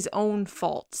to his own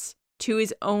faults, to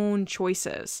his own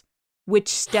choices, which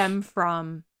stem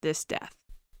from this death.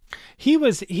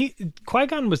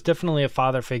 Qui-Gon was definitely a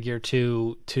father figure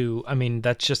to I mean,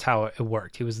 that's just how it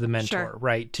worked. He was the mentor, Sure.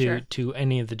 right? Sure. To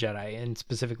any of the Jedi, and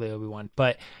specifically Obi-Wan.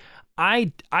 But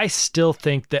I still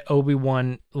think that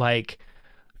Obi-Wan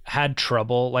had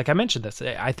trouble. Like I mentioned this,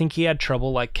 I think he had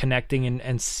trouble connecting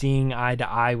and seeing eye to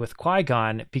eye with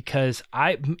Qui-Gon, because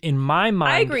in my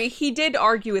mind, I agree. He did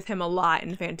argue with him a lot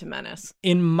in Phantom Menace.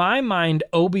 In my mind,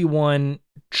 Obi-Wan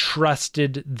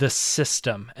trusted the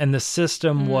system, and the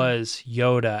system was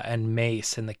Yoda and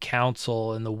Mace and the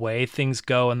council and the way things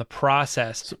go and the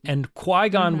process, and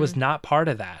Qui-Gon was not part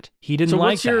of that. He didn't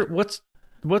that.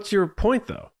 What's your point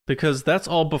though? Because that's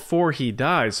all before he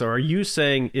dies. So are you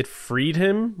saying it freed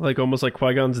him, almost like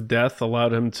Qui-Gon's death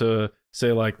allowed him to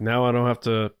say now I don't have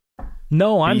to?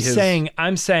 No, I'm saying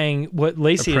what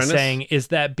Lacey apprentice? is saying is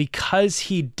that because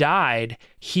he died,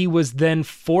 he was then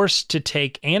forced to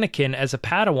take Anakin as a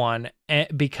Padawan,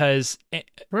 because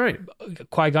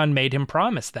Qui-Gon made him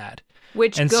promise that.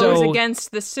 Which goes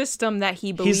against the system that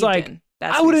he believed in.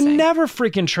 That's I would have never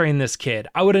freaking trained this kid.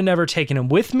 I would have never taken him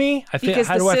with me. I feel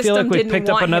like we picked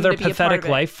up another pathetic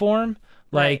life form?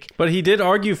 But he did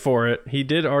argue for it.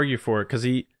 Because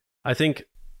I think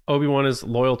Obi-Wan is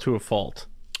loyal to a fault.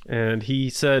 And he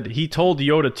told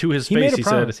Yoda to his face,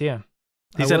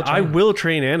 he said, I will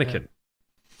train Anakin.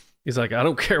 Yeah. He's like, I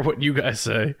don't care what you guys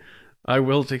say. I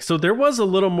will take. So there was a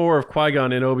little more of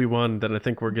Qui-Gon in Obi-Wan than I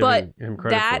think we're giving him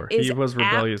credit for. He was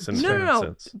rebellious in that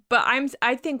sense. But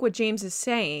I think what James is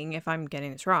saying, if I'm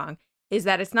getting this wrong, is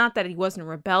that it's not that he wasn't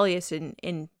rebellious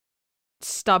and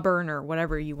stubborn or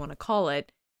whatever you want to call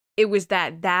it. It was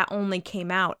that only came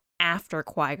out after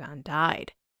Qui-Gon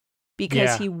died.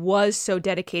 Because he was so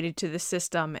dedicated to the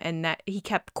system, and that he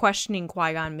kept questioning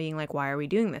Qui-Gon, being like, why are we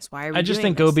doing this? Why are we I just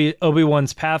doing think this?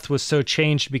 Obi-Wan's path was so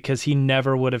changed because he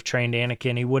never would have trained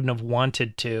Anakin. He wouldn't have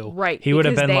wanted to. Right. He would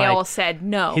have been they all said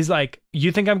no. He's like,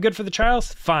 you think I'm good for the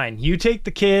trials? Fine. You take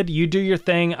the kid. You do your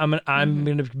thing. I'm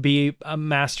going to be a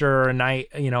master or a knight,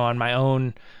 on my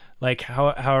own.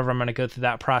 However I'm going to go through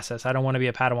that process. I don't want to be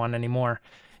a Padawan anymore.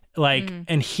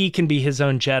 And he can be his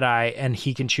own Jedi, and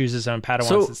he can choose his own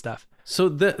Padawans and stuff. So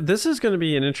this is going to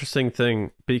be an interesting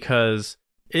thing, because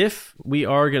if we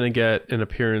are going to get an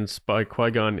appearance by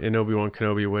Qui-Gon in Obi-Wan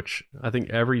Kenobi, which I think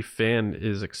every fan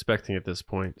is expecting at this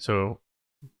point, so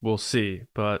we'll see.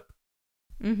 But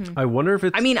I wonder if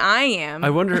it's... I mean, I am. I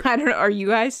wonder... I don't know. Are you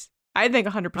guys? I think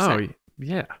 100%. Oh,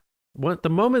 yeah. The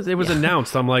moment it was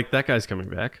announced, I'm like, that guy's coming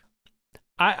back.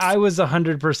 I was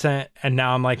 100%, and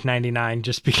now I'm 99,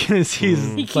 just because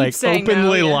he's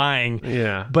openly lying.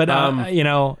 Yeah. But,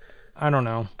 I don't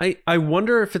know. I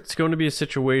wonder if it's going to be a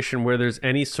situation where there's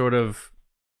any sort of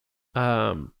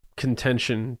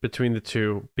contention between the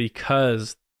two,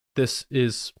 because this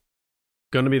is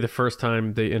going to be the first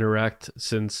time they interact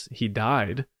since he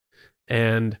died.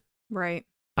 And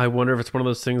I wonder if it's one of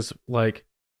those things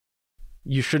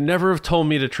you should never have told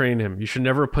me to train him. You should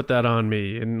never have put that on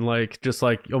me. And just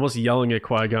almost yelling at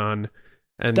Qui-Gon.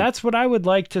 And that's what I would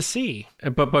like to see.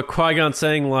 But Qui-Gon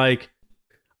saying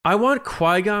I want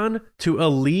Qui-Gon to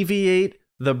alleviate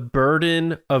the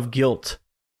burden of guilt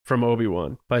from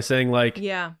Obi-Wan by saying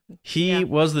he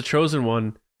was the chosen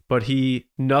one, but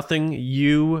nothing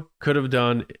you could have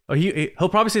done. He'll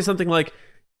probably say something like,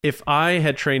 if I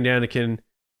had trained Anakin,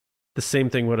 the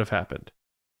same thing would have happened,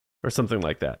 or something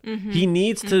like that. He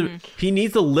needs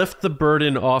to lift the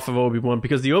burden off of Obi-Wan,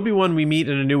 because the Obi-Wan we meet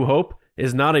in A New Hope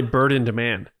is not a burdened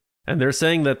man. And they're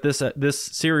saying that this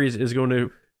series is going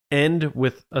to end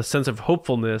with a sense of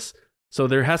hopefulness. So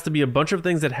there has to be a bunch of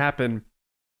things that happen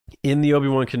in the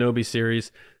Obi-Wan Kenobi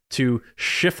series to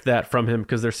shift that from him,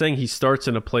 because they're saying he starts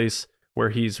in a place where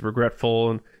he's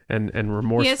regretful and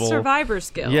remorseful. He has survivor's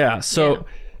guilt. Yeah. So,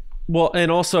 well,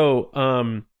 and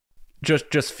also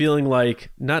just feeling like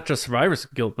not just survivor's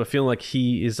guilt, but feeling like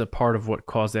he is a part of what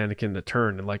caused Anakin to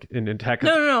turn and like in attack.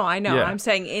 No, I know. Yeah. I'm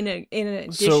saying in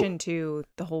addition to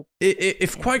the whole.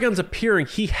 If Qui-Gon's appearing,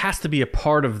 he has to be a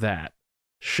part of that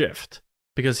shift,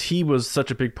 because he was such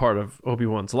a big part of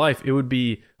Obi-Wan's life. It would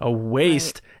be a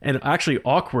waste and actually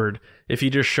awkward if he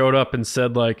just showed up and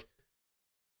said like,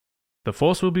 "The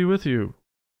Force will be with you.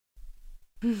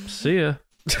 See ya."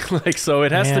 Like, so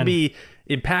it has to be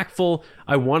impactful.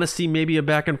 I want to see maybe a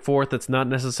back and forth that's not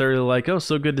necessarily like, "Oh,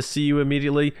 so good to see you"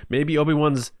 immediately. Maybe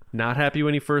Obi-Wan's not happy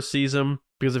when he first sees him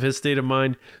because of his state of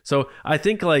mind. So I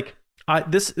think like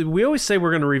we always say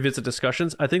we're going to revisit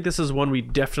discussions. I think this is one we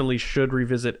definitely should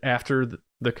revisit after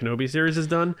the Kenobi series is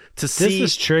done to see.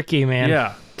 This is tricky, man.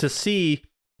 Yeah, to see,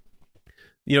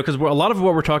 because a lot of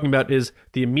what we're talking about is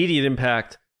the immediate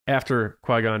impact after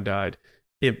Qui-Gon died.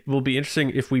 It will be interesting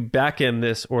if we back end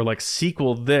this or like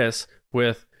sequel this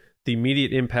with the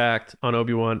immediate impact on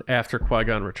Obi-Wan after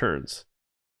Qui-Gon returns.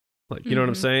 Like, you know what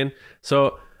I'm saying?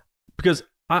 So, because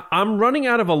I'm running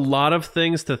out of a lot of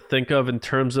things to think of in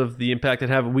terms of the impact it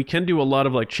had. We can do a lot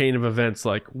of like chain of events,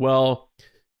 like, well,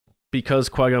 because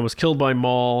Qui-Gon was killed by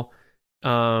Maul,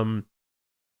 the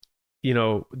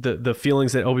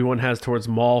feelings that Obi-Wan has towards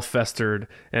Maul festered,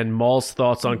 and Maul's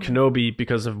thoughts on Kenobi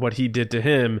because of what he did to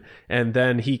him, and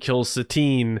then he kills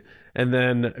Satine, and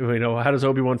then how does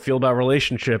Obi-Wan feel about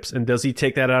relationships, and does he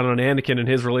take that out on Anakin and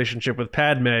his relationship with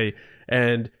Padme,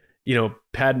 and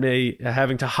Padme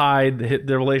having to hide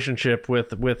the relationship with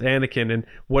Anakin, and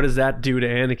what does that do to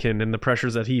Anakin and the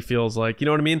pressures that he feels like, you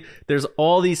know what I mean? There's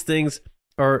all these things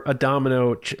are a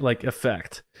domino like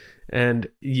effect. And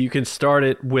you can start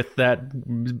it with that,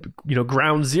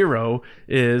 ground zero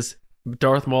is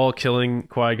Darth Maul killing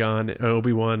Qui-Gon and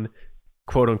Obi-Wan,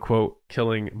 quote unquote,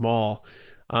 killing Maul.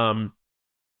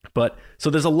 But so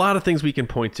there's a lot of things we can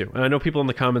point to. And I know people in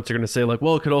the comments are going to say like,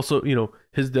 well, it could also,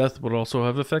 his death would also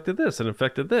have affected this and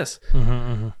affected this.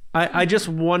 I just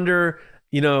wonder,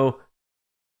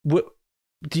 what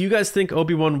do you guys think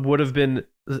Obi-Wan would have been,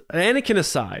 Anakin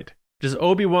aside, just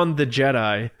Obi-Wan the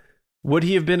Jedi, would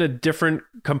he have been a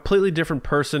completely different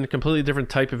person, completely different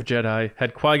type of Jedi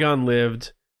had Qui-Gon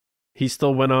lived? He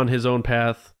still went on his own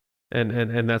path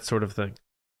and that sort of thing.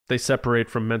 They separate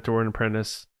from mentor and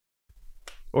apprentice.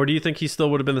 Or do you think he still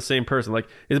would have been the same person? Like,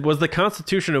 was the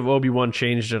constitution of Obi-Wan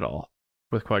changed at all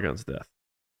with Qui-Gon's death?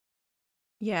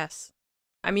 Yes.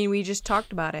 I mean, we just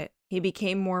talked about it. He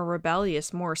became more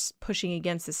rebellious, more pushing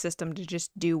against the system to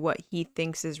just do what he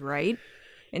thinks is right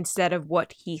instead of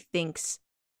what he thinks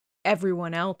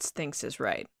everyone else thinks is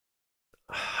right.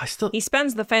 He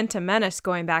spends the Phantom Menace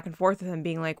going back and forth with him,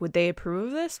 being like, would they approve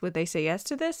of this? Would they say yes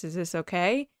to this? Is this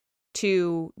okay?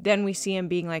 To then we see him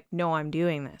being like, no, I'm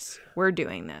doing this. We're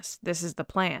doing this. This is the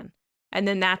plan. And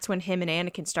then that's when him and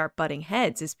Anakin start butting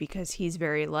heads, is because he's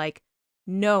very like,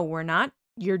 no, we're not.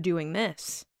 You're doing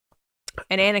this.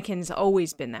 And Anakin's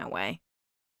always been that way.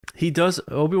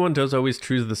 Obi-Wan does always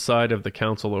choose the side of the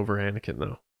council over Anakin,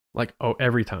 though. Like,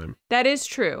 every time. That is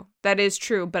true. But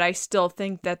I still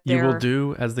think that you will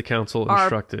do as the council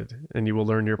instructed, and you will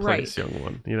learn your place, young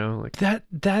one. Like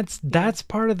that's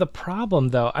part of the problem,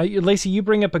 though. Lacey, you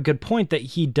bring up a good point that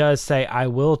he does say, "I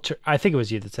will." I think it was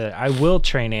you that said, "I will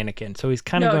train Anakin." So he's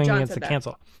kind of going against the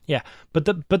council. Yeah, but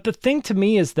the thing to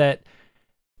me is that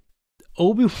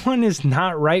Obi-Wan is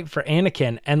not right for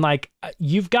Anakin, and like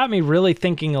you've got me really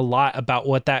thinking a lot about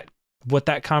what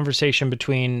that conversation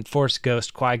between Force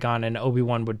Ghost, Qui-Gon, and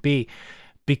Obi-Wan would be,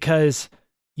 because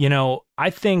I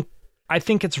think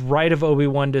it's right of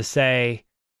Obi-Wan to say,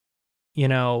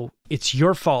 it's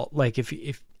your fault. Like if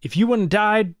you wouldn't have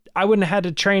died, I wouldn't have had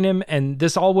to train him, and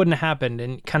this all wouldn't have happened,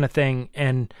 and kind of thing.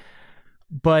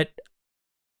 But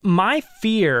my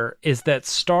fear is that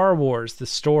Star Wars, the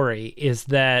story, is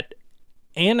that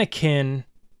Anakin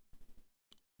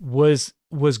was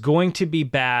going to be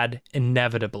bad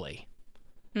inevitably.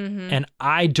 And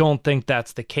I don't think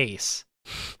that's the case.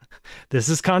 This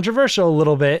is controversial a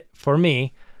little bit for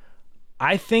me.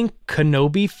 I think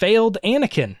Kenobi failed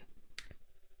Anakin.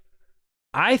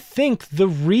 I think the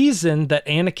reason that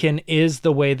Anakin is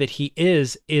the way that he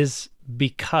is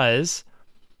because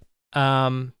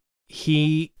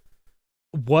he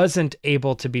wasn't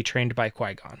able to be trained by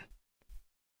Qui-Gon.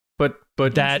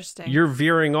 But that you're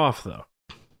veering off, though.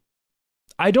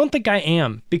 I don't think I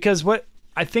am, because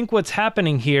I think what's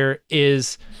happening here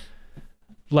is,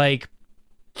 like,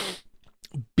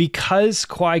 because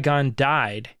Qui-Gon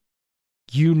died,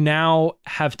 you now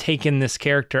have taken this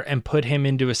character and put him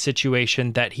into a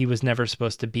situation that he was never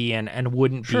supposed to be in and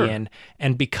wouldn't be in.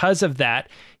 And because of that,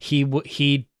 he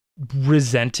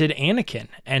resented Anakin,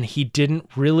 and he didn't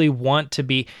really want to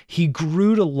be. He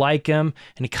grew to like him,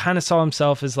 and he kind of saw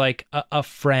himself as like a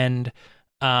friend.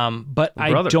 But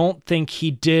I don't think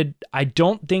he did. I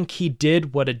don't think he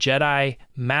did what a Jedi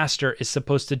master is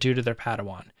supposed to do to their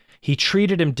Padawan. He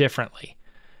treated him differently.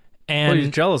 And he's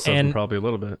jealous of him probably a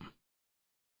little bit.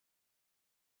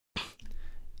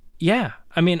 Yeah.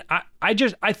 I mean,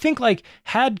 I think like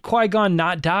had Qui-Gon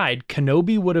not died,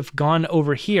 Kenobi would have gone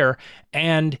over here,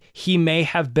 and he may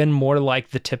have been more like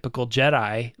the typical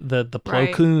Jedi, the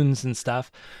Plo Koons and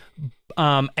stuff.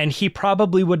 And he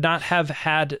probably would not have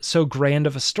had so grand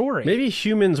of a story. Maybe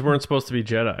humans weren't supposed to be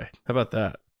Jedi. How about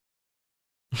that?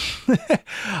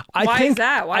 Why is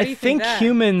that? Why do you think that?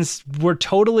 Humans were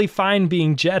totally fine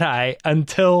being Jedi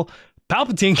until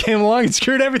Palpatine came along and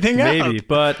screwed everything up. Maybe,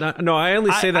 but no, I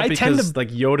only say that because like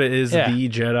Yoda is the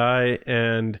Jedi,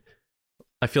 and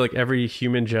I feel like every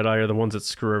human Jedi are the ones that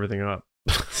screw everything up.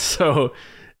 So,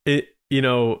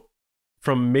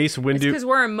 from Mace Windu, because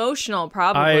we're emotional,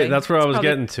 probably. That's where I was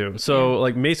getting to. So,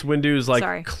 like Mace Windu's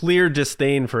like clear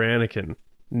disdain for Anakin,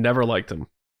 never liked him.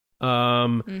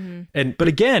 But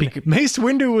again, Mace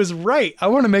Windu was right. I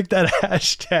want to make that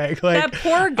hashtag. Like that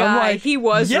poor guy, he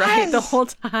was right the whole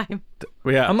time.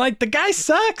 Yeah, I'm like, the guy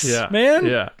sucks, man.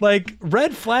 Yeah, like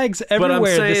red flags everywhere. But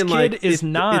I'm saying, this kid is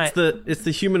not. It's the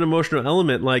human emotional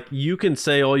element. Like you can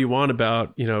say all you want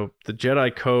about the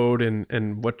Jedi code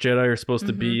and what Jedi are supposed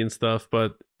to be and stuff,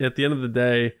 but at the end of the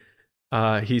day,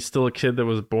 he's still a kid that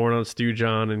was born on Stew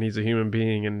John, and he's a human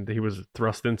being, and he was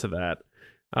thrust into that.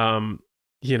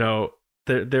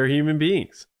 They're human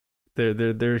beings.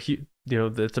 They're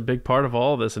it's a big part of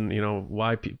all of this, and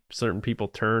why certain people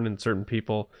turn and certain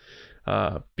people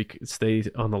stay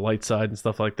on the light side and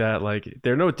stuff like that. Like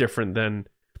they're no different than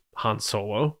Han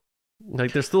Solo.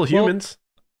 Like they're still humans.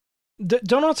 Well,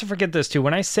 don't also forget this too.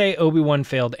 When I say Obi-Wan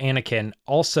failed Anakin,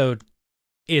 also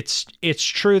it's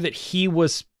true that he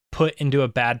was put into a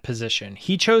bad position.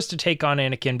 He chose to take on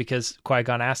Anakin because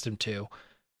Qui-Gon asked him to,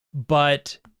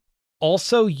 but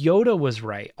also Yoda was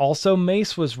right. Also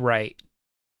Mace was right.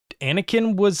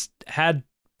 Anakin had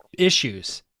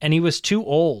issues, and he was too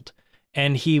old,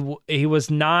 and he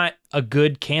was not a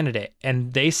good candidate.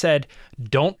 And they said,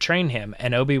 "Don't train him."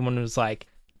 And Obi-Wan was like,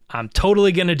 "I'm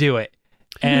totally gonna do it."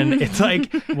 And it's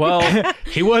like, well,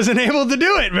 he wasn't able to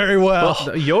do it very well.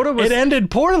 Yoda was. It ended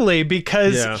poorly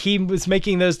because he was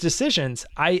making those decisions.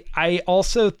 I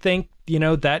also think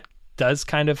that does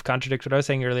kind of contradict what I was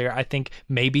saying earlier. I think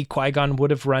maybe Qui-Gon would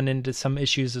have run into some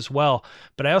issues as well.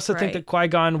 But I also think that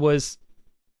Qui-Gon was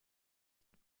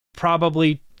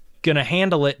probably going to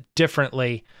handle it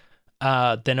differently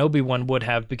than Obi-Wan would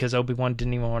have, because Obi-Wan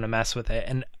didn't even want to mess with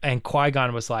it. And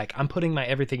Qui-Gon was like, I'm putting my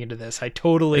everything into this.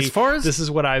 This is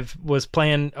what I was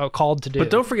called to do. But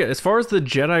don't forget, as far as the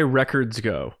Jedi records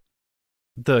go,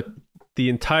 the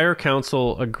entire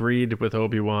council agreed with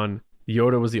Obi-Wan.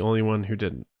 Yoda was the only one who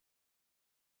didn't.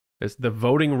 It's the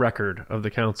voting record of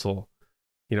the council.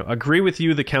 Agree with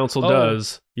you, the council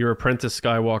does. Your apprentice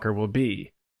Skywalker will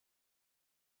be.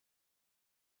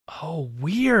 Oh,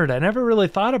 weird. I never really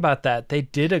thought about that. They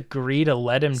did agree to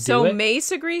let him do it. So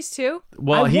Mace agrees too?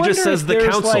 Well, he just says the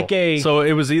council. So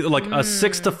it was either like a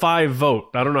 6-5 vote.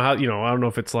 I don't know how, I don't know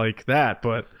if it's like that,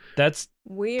 but that's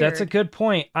weird. That's a good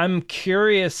point. I'm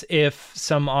curious if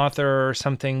some author or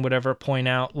something would ever point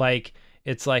out, like,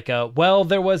 it's like there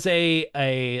was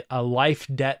a life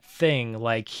debt thing.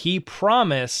 Like he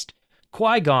promised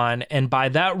Qui-Gon, and by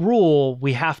that rule,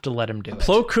 we have to let him do it.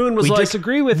 Plo Koon was we like,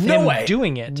 disagree with him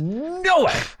doing it. No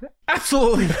way.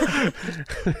 Absolutely not.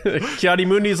 Kiadi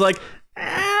Mooney's like,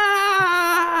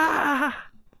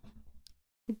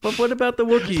 but what about the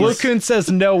Wookiees? Plo Koon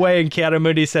says no way, and Kiadi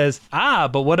Mooney says,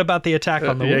 but what about the attack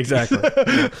on the Wookiees?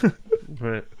 Exactly.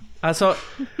 Right. So,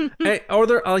 hey, are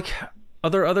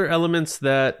there other elements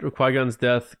that Qui-Gon's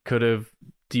death could have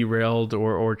derailed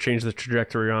or changed the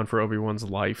trajectory on for Obi-Wan's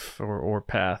life or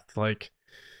path? Like,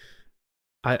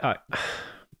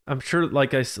 I'm sure,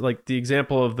 like the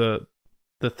example of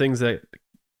the things that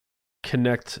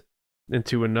connect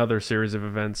into another series of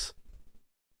events,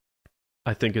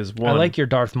 I think is one. I like your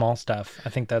Darth Maul stuff. I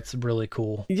think that's really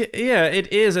cool. Yeah,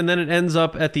 it is. And then it ends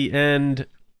up at the end,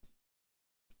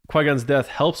 Qui-Gon's death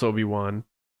helps Obi-Wan,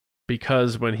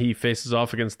 because when he faces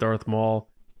off against Darth Maul,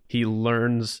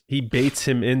 he baits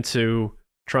him into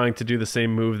trying to do the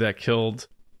same move that killed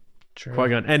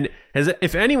Qui-Gon. And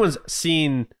if anyone's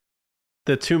seen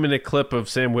the 2-minute clip of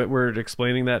Sam Witwer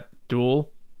explaining that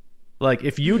duel, Like,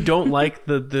 if you don't like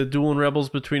the duel in Rebels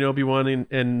between Obi-Wan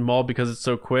and Maul because it's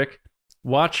so quick,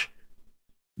 watch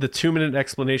the 2-minute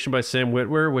explanation by Sam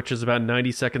Witwer, which is about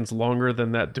 90 seconds longer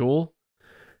than that duel,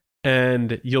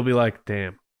 and you'll be like,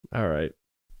 damn, all right,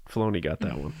 Filoni got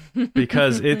that one.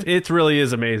 Because it really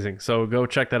is amazing. So go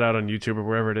check that out on YouTube or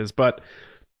wherever it is. But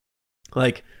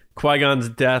like, Qui-Gon's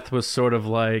death was sort of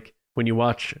like when you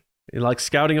watch, like,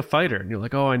 scouting a fighter, and you're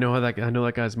like, oh, I know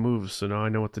that guy's moves, so now I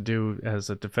know what to do as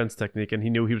a defense technique. And he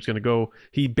knew he was going to go.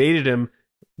 He baited him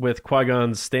with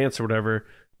Qui-Gon's stance or whatever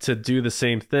to do the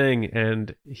same thing,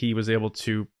 and he was able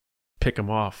to pick him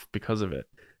off because of it.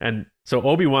 And so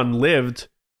Obi-Wan lived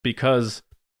because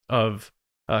of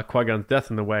Qui-Gon's death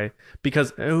in the way.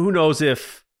 Because who knows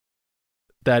if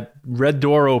that red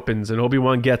door opens and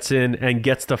Obi-Wan gets in and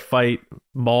gets to fight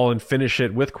Maul and finish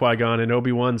it with Qui-Gon, and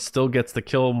Obi-Wan still gets to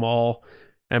kill Maul,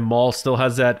 and Maul still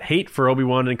has that hate for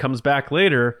Obi-Wan and comes back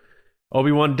later.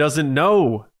 Obi-Wan doesn't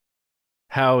know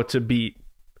how to beat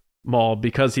Maul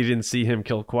because he didn't see him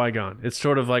kill Qui-Gon. It's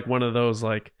sort of like one of those,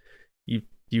 like,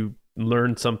 you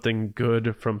learn something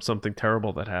good from something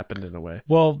terrible that happened in a way.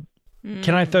 Well,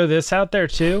 can I throw this out there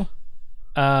too?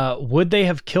 Would they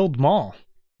have killed Maul?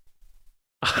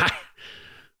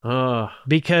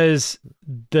 Because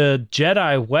the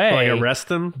Jedi way, like, arrest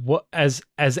him, as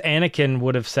Anakin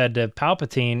would have said to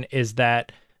Palpatine, is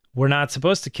that we're not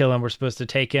supposed to kill him. We're supposed to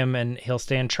take him and he'll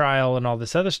stand trial and all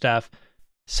this other stuff.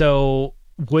 So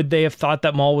would they have thought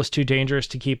that Maul was too dangerous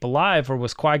to keep alive, or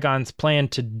was Qui-Gon's plan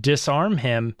to disarm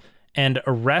him and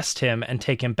arrest him and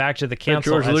take him back to the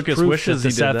council George as Lucas proof wishes that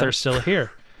the he did Sith that. are still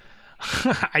here?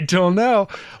 I don't know,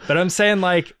 but I'm saying,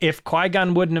 like, if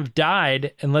Qui-Gon wouldn't have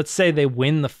died, and let's say they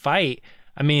win the fight,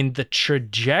 I mean, the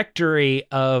trajectory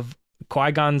of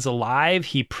Qui-Gon's alive,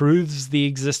 he proves the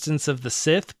existence of the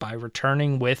Sith by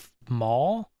returning with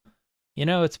Maul. You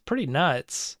know, it's pretty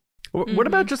nuts. What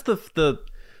about just the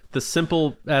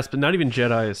simple aspect, not even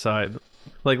Jedi aside,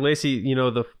 like, Lacey, you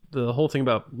know, the whole thing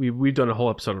about, we've done a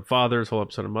whole episode of fathers, whole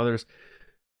episode of mothers.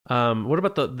 What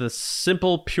about the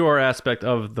simple, pure aspect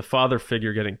of the father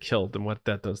figure getting killed and what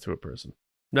that does to a person?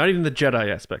 Not even the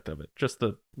Jedi aspect of it, just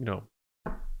the, you know,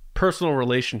 personal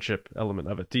relationship element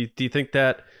of it. Do you think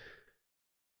that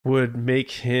would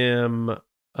make him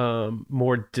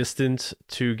more distant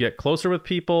to get closer with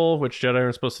people, which Jedi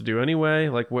aren't supposed to do anyway?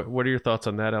 Like, what are your thoughts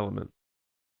on that element?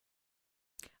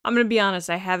 I'm going to be honest,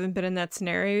 I haven't been in that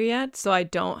scenario yet, so I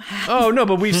don't have Oh, no,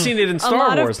 but we've seen it in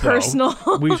Star Wars, of personal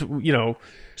though. We've, you know.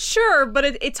 Sure,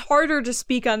 but it's harder to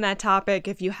speak on that topic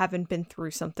if you haven't been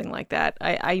through something like that.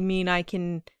 I mean, I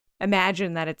can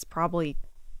imagine that it's probably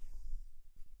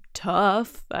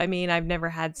tough. I mean, I've never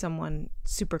had someone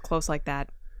super close like that.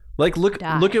 Like, look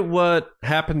at what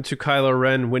happened to Kylo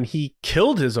Ren when he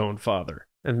killed his own father,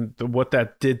 and what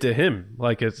that did to him.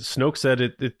 Like, as Snoke said,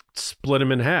 it split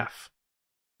him in half.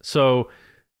 So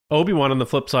Obi-Wan, on the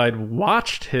flip side,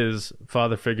 watched his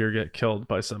father figure get killed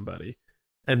by somebody,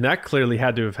 and that clearly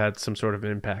had to have had some sort of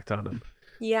impact on him.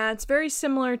 Yeah, it's very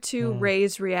similar to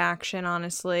Rey's reaction,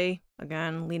 honestly.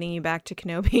 Again, leading you back to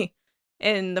Kenobi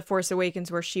in The Force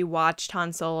Awakens, where she watched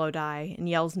Han Solo die and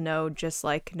yells no, just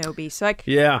like Kenobi. So,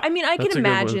 I mean, I can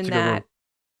imagine that.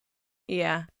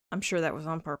 Yeah, I'm sure that was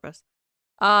on purpose.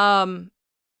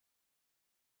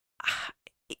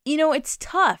 You know, it's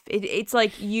tough. It's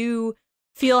like you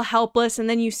feel helpless, and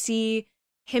then you see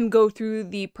him go through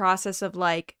the process of,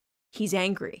 like, he's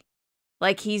angry.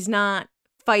 Like, he's not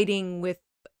fighting with,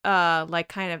 like,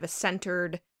 kind of a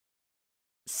centered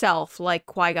self like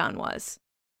Qui-Gon was.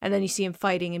 And then you see him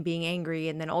fighting and being angry,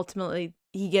 and then ultimately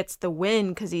he gets the win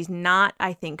because he's not,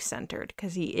 I think, centered,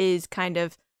 because he is kind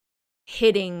of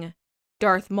hitting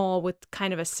Darth Maul with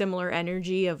kind of a similar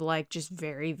energy of, like, just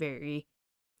very, very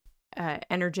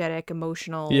energetic,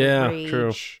 emotional, rage,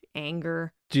 true.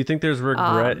 anger. Do you think there's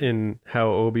regret in how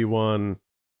Obi-Wan,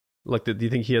 like, do you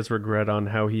think he has regret on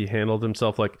how he handled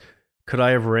himself? Like, could I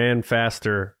have ran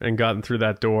faster and gotten through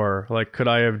that door? Like, could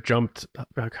I have jumped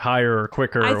higher or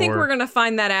quicker? I think we're going to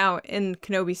find that out in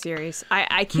Kenobi series.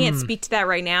 I can't speak to that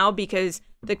right now, because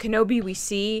the Kenobi we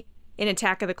see in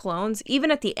Attack of the Clones, even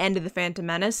at the end of The Phantom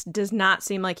Menace, does not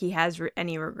seem like he has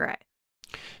any regret.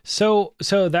 So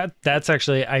that's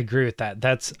actually, I agree with that.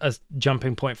 That's a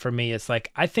jumping point for me. It's like,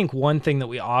 I think one thing that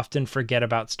we often forget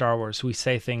about Star Wars, we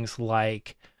say things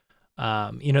like,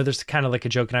 you know, there's kind of like a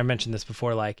joke, and I mentioned this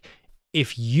before, like,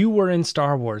 if you were in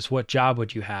Star Wars, what job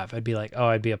would you have? I'd be like, oh,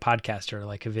 I'd be a podcaster,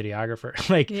 like a videographer.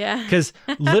 Like, yeah. Because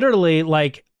literally,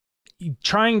 like,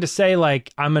 trying to say,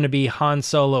 like, I'm going to be Han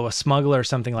Solo, a smuggler, or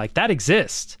something like that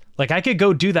exists. Like, I could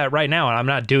go do that right now, and I'm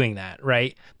not doing that,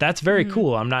 right? That's very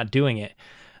cool. I'm not doing it.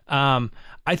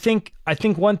 I think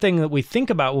one thing that we think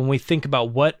about when we think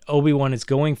about what Obi-Wan is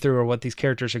going through or what these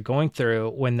characters are going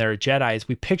through when they're Jedi is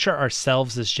we picture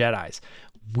ourselves as Jedis.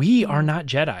 We are not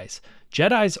Jedis.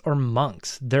 Jedis are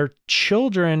monks. They're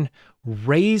children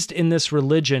raised in this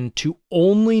religion to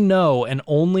only know and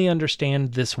only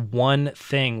understand this one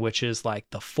thing, which is like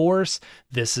the Force.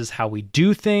 This is how we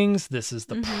do things. This is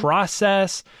the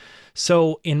process.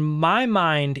 So in my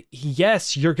mind,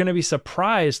 yes, you're going to be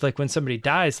surprised. Like when somebody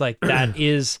dies, like that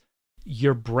is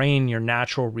your brain, your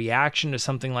natural reaction to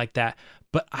something like that.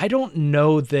 But I don't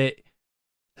know that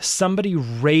somebody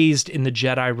raised in the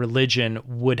Jedi religion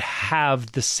would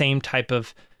have the same type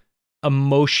of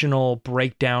emotional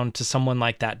breakdown to someone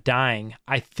like that dying.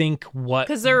 I think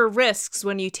because there are risks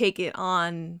when you take it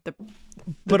on the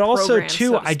but also program, too,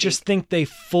 so to I just speak. think they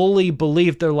fully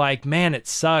believe. They're like, man, it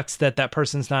sucks that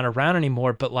person's not around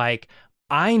anymore. But like,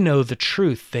 I know the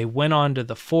truth. They went on to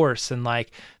the Force, and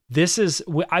like,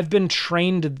 I've been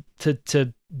trained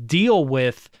to deal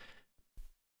with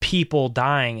people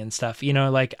dying and stuff,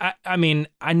 like, I mean,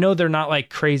 I know they're not like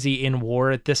crazy in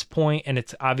war at this point, and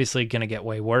it's obviously going to get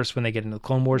way worse when they get into the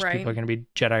Clone Wars. Right. People are going to be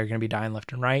Jedi are going to be dying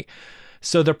left and right.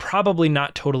 So they're probably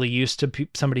not totally used to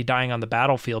somebody dying on the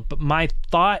battlefield. But my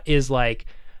thought is like,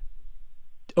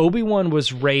 Obi-Wan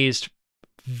was raised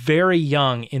very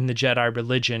young in the Jedi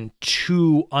religion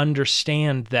to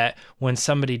understand that when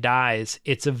somebody dies,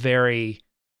 it's a very,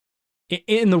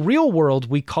 in the real world,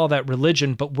 we call that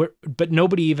religion, but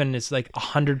nobody even is like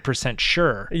 100%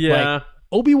 sure. Yeah. Like,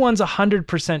 Obi-Wan's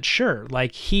 100% sure.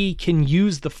 Like, he can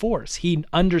use the Force. He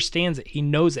understands it. He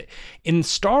knows it. In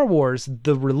Star Wars,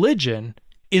 the religion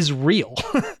is real.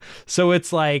 So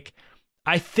it's like,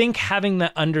 I think having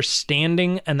that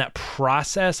understanding and that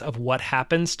process of what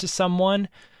happens to someone,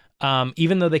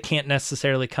 even though they can't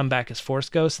necessarily come back as Force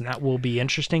ghosts, and that will be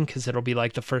interesting because it'll be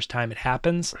like the first time it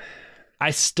happens,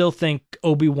 I still think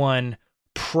Obi-Wan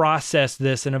processed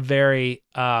this in a very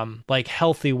like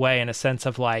healthy way, in a sense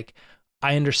of like,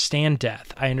 I understand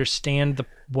death. I understand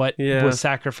what was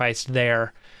sacrificed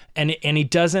there. And he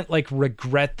doesn't like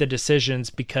regret the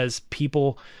decisions, because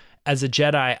people, as a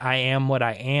Jedi, I am what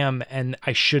I am, and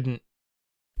I shouldn't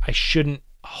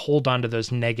hold on to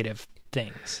those negative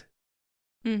things.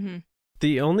 Mm-hmm.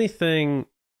 The only thing,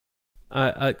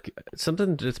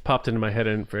 something just popped into my head,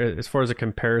 and as far as a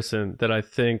comparison that I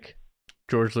think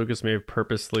George Lucas may have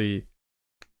purposely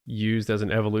used as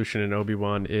an evolution in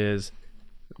Obi-Wan, is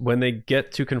when they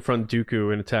get to confront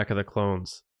Dooku in Attack of the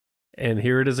Clones. And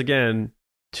here it is again,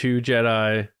 2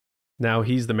 Jedi. Now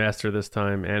he's the master this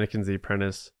time. Anakin's the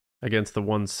apprentice against the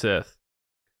 1 Sith.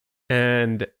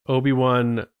 And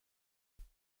Obi-Wan,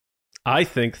 I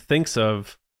think, thinks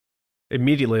of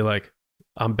immediately like,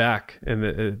 I'm back, and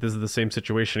this is the same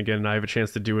situation again, and I have a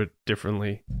chance to do it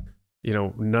differently.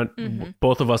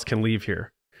 Both of us can leave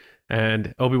here.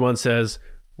 And Obi-Wan says,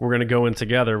 we're going to go in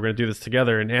together. We're going to do this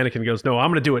together. And Anakin goes, no,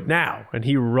 I'm going to do it now. And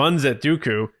he runs at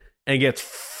Dooku and gets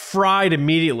fried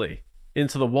immediately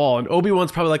into the wall. And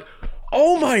Obi-Wan's probably like,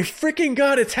 oh my freaking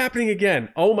God, it's happening again.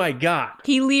 Oh my God.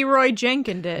 He Leroy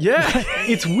Jenkined it. Yeah.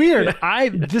 It's weird.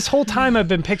 This whole time I've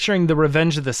been picturing the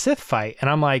Revenge of the Sith fight,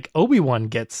 and I'm like, Obi-Wan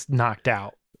gets knocked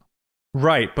out.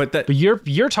 Right. But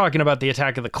you're talking about the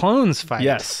Attack of the Clones fight.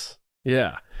 Yes.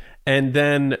 Yeah. And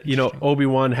then,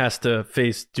 Obi-Wan has to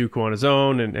face Dooku on his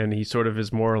own, and he sort of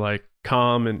is more like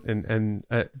calm and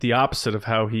the opposite of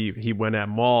how he went at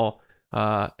Maul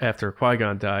after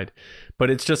Qui-Gon died.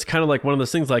 But it's just kind of like one of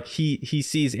those things, like he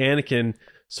sees Anakin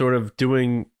sort of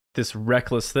doing this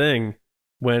reckless thing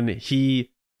when he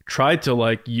tried to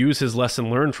like use his lesson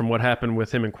learned from what happened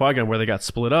with him and Qui-Gon, where they got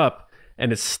split up.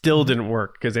 And it still didn't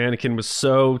work because Anakin was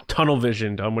so tunnel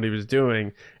visioned on what he was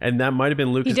doing, and that might have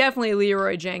been Lucas. He definitely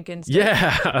Leroy Jenkins did.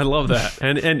 Yeah, I love that.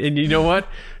 And you know what?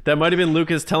 That might have been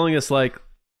Lucas telling us like,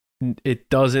 it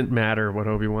doesn't matter what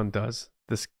Obi-Wan does.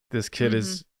 This kid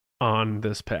is on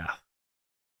this path.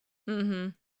 Mm-hmm.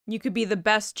 You could be the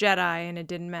best Jedi, and it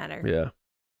didn't matter. Yeah,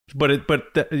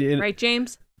 right,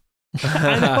 James?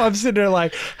 I know, I'm sitting there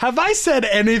like, have I said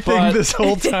anything this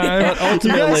whole time? But you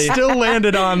guys still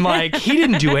landed on like, he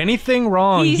didn't do anything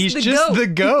wrong. He's just goat. the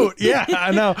GOAT. Yeah,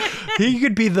 I know. He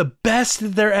could be the best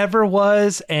that there ever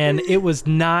was, and it was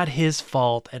not his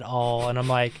fault at all. And I'm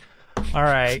like, all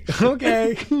right,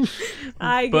 okay.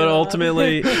 But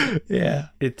ultimately, yeah,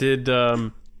 it did.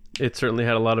 It certainly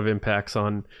had a lot of impacts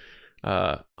on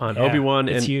Obi-Wan,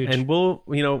 it's huge. And we'll,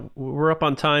 we're up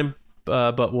on time.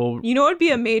 But we'll it would be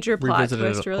a major plot revisit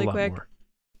twist it really a lot quick. more.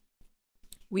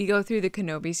 We go through the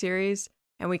Kenobi series,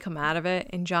 and we come out of it,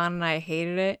 and John and I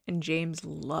hated it, and James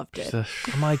loved it.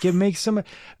 I'm like, it makes some.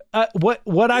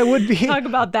 What I would be Talk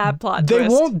about that plot They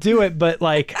twist. won't do it, but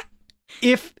like,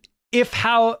 if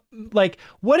how like,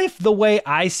 what if the way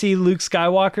I see Luke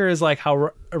Skywalker is like how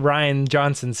Ryan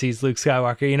Johnson sees Luke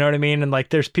Skywalker? You know what I mean? And like,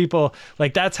 there's people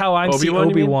like that's how I'm seeing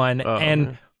Obi-Wan,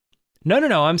 and.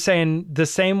 No. I'm saying the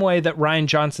same way that Ryan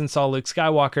Johnson saw Luke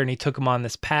Skywalker and he took him on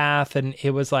this path, and it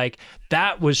was like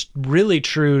that was really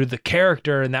true to the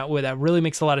character, and that really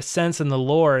makes a lot of sense in the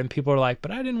lore. And people are like, but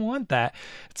I didn't want that.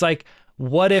 It's like,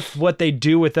 what if what they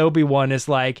do with Obi-Wan is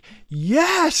like,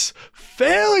 yes,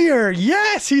 failure,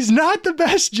 yes, he's not the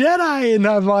best Jedi, and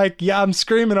I'm like, yeah, I'm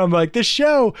screaming. I'm like, this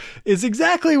show is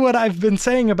exactly what I've been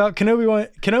saying about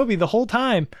Kenobi the whole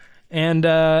time. And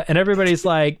everybody's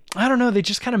like, I don't know, they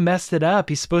just kind of messed it up.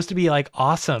 He's supposed to be like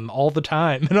awesome all the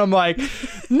time. And I'm like,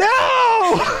 no!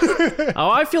 Oh,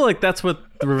 I feel like that's what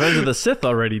the Revenge of the Sith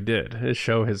already did, is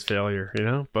show his failure, you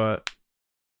know? But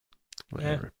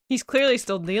whatever. Yeah. He's clearly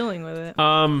still dealing with it.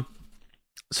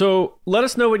 So let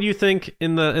us know what you think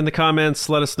in the comments.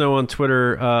 Let us know on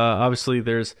Twitter. Obviously,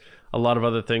 there's a lot of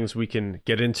other things we can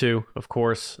get into, of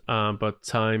course. But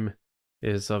time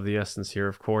is of the essence here,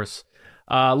 of course.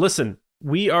 Listen,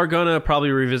 we are going to probably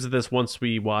revisit this once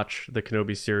we watch the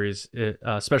Kenobi series,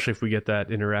 especially if we get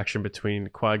that interaction between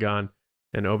Qui-Gon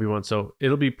and Obi-Wan. So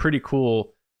it'll be pretty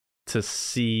cool to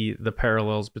see the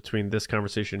parallels between this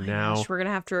conversation now. Gosh, we're going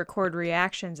to have to record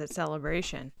reactions at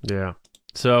Celebration. Yeah.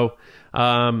 So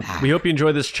we hope you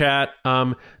enjoy this chat.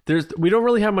 We don't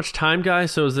really have much time,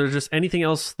 guys. So is there just anything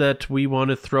else that we want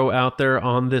to throw out there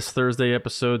on this Thursday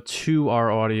episode to our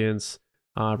audience?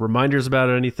 Reminders about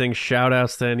anything, shout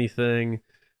outs to anything.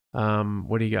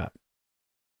 What do you got?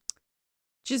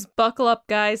 Just buckle up,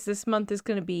 guys. This month is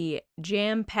going to be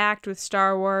jam-packed with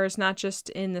Star Wars, not just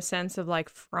in the sense of like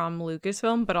from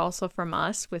Lucasfilm, but also from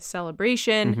us with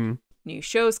Celebration. Mm-hmm. New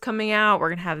shows coming out. We're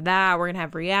going to have that. We're going to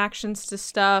have reactions to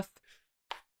stuff.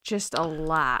 Just a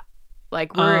lot.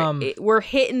 Like we're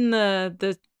hitting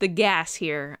the gas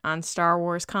here on Star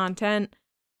Wars content.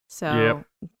 So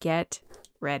Get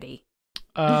ready.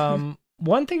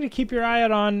 One thing to keep your eye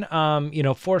out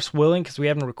on, Force willing, because we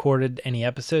haven't recorded any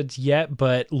episodes yet,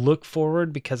 but look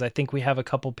forward because I think we have a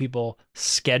couple people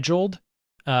scheduled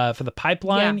for the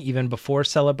pipeline even before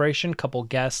Celebration, couple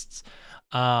guests.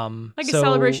 A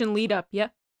Celebration lead up,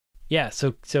 yeah.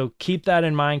 So keep that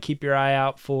in mind. Keep your eye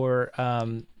out for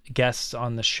guests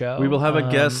on the show. We will have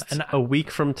a guest a week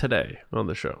from today on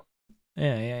the show.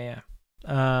 Yeah.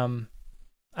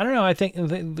 I don't know. I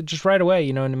think just right away,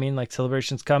 you know what I mean? Like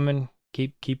Celebration's coming.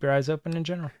 Keep your eyes open in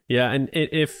general. Yeah, and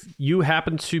if you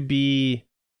happen to be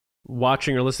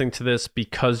watching or listening to this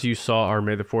because you saw our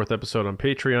May the 4th episode on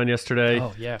Patreon yesterday,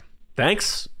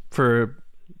 thanks for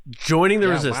joining the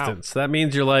resistance. Wow. That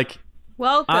means you're like,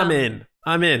 welcome.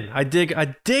 I'm in. I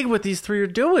dig what these three are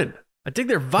doing. I dig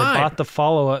their vibe. They bought the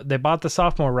follow-up. They bought the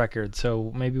sophomore record,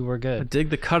 so maybe we're good. I dig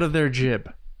the cut of their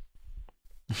jib.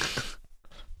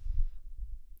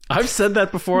 I've said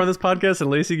that before on this podcast, and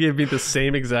Lacey gave me the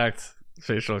same exact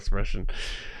facial expression.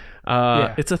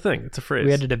 It's a thing. It's a phrase.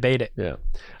 We had to debate it. Yeah.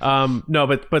 No,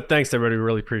 but thanks to everybody. We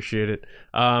really appreciate it.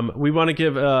 We want to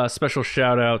give a special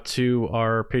shout out to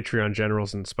our Patreon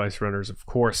generals and Spice Runners, of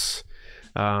course.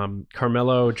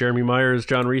 Carmelo, Jeremy Myers,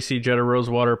 John Reese, Jetta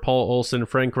Rosewater, Paul Olson,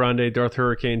 Frank Grande, Darth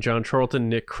Hurricane, John Charlton,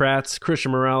 Nick Kratz,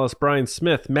 Christian Morales, Brian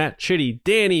Smith, Matt Chitty,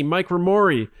 Danny, Mike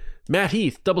Ramori, Matt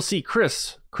Heath, Double C,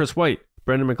 Chris White,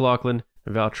 Brendan McLaughlin,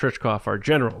 and Val Trichkoff, our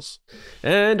generals.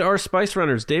 And our Spice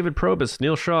Runners, David Probus,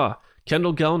 Neil Shaw,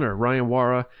 Kendall Gellner, Ryan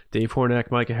Wara, Dave Hornack,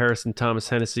 Micah Harrison, Thomas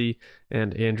Hennessy,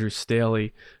 and Andrew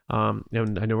Staley.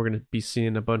 And I know we're going to be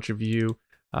seeing a bunch of you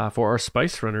for our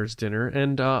Spice Runners dinner,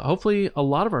 and hopefully a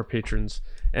lot of our patrons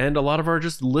and a lot of our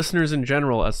just listeners in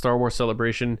general at Star Wars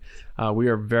Celebration. We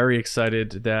are very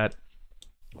excited that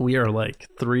we are like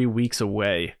 3 weeks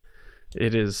away.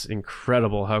 It is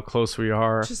incredible how close we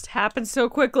are. It just happened so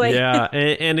quickly. Yeah,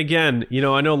 and again,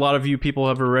 I know a lot of you people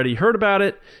have already heard about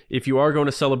it. If you are going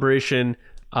to Celebration,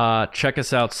 check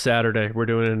us out Saturday. We're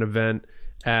doing an event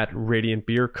at Radiant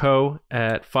Beer Co.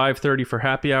 at 5:30 for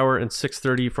happy hour and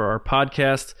 6:30 for our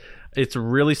podcast. It's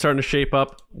really starting to shape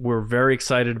up. We're very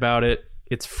excited about it.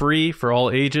 It's free for all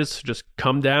ages. So just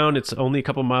come down. It's only a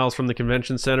couple miles from the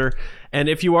convention center. And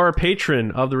if you are a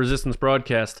patron of the Resistance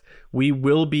broadcast, we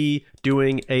will be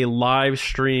doing a live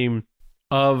stream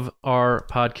of our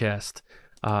podcast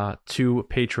to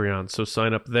Patreon. So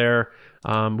sign up there.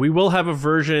 We will have a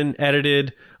version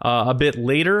edited a bit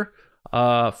later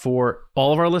for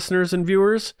all of our listeners and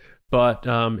viewers. But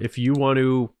if you want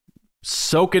to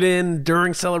soak it in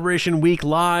during Celebration Week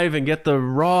live and get the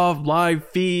raw live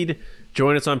feed,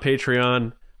 join us on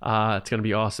Patreon. It's going to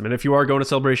be awesome. And if you are going to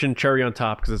Celebration, cherry on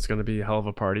top, because it's going to be a hell of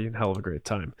a party and hell of a great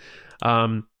time.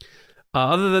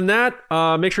 Other than that,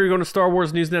 make sure you're going to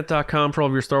StarWarsNewsNet.com for all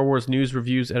of your Star Wars news,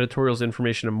 reviews, editorials,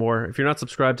 information, and more. If you're not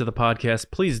subscribed to the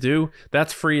podcast, please do.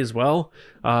 That's free as well.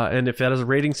 And if that is a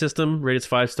rating system, rate us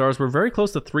 5 stars. We're very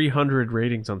close to 300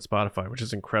 ratings on Spotify, which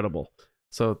is incredible.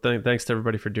 So thanks to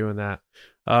everybody for doing that.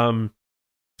 And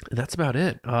that's about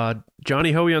it.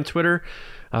 Johnny Hoey on Twitter,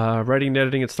 writing and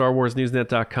editing at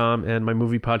StarWarsNewsNet.com, and my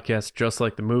movie podcast, Just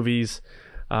Like the Movies.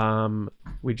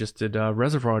 We just did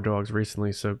Reservoir Dogs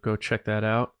recently, so go check that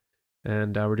out.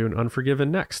 And we're doing Unforgiven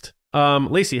next.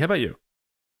 Lacey, how about you?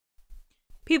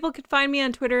 People can find me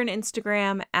on Twitter and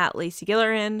Instagram at Lacey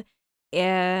Gillerin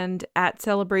and at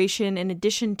Celebration. In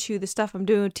addition to the stuff I'm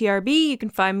doing with TRB, you can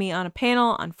find me on a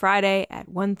panel on Friday at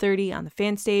 1:30 on the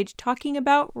fan stage talking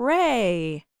about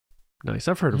Rey. Nice,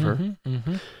 I've heard of her. She's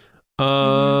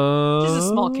a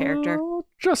small character.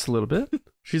 Just a little bit.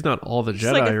 She's not all the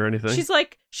Jedi or anything. She's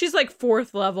like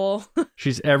 4th level.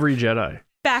 She's every Jedi.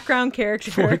 Background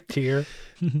character. 4th tier.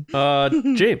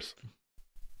 James.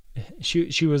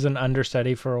 She was an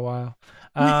understudy for a while.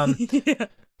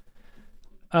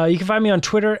 You can find me on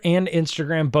Twitter and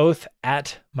Instagram, both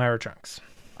at Myra Trunks.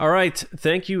 All right.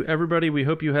 Thank you, everybody. We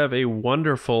hope you have a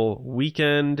wonderful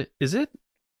weekend. Is it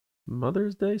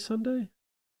Mother's Day Sunday?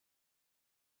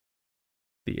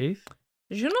 The 8th?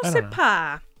 Je ne sais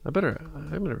pas. I better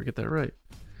get that right.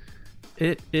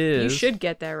 It is. You should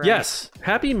get that right. Yes.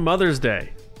 Happy Mother's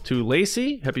Day to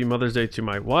Lacey. Happy Mother's Day to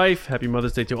my wife. Happy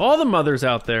Mother's Day to all the mothers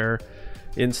out there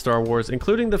in Star Wars,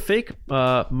 including the fake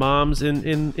moms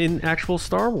in actual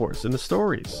Star Wars, in the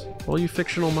stories. All you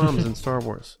fictional moms in Star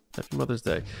Wars. Happy Mother's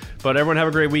Day. But everyone have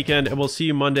a great weekend, and we'll see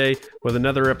you Monday with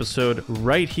another episode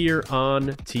right here on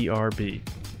TRB.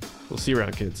 We'll see you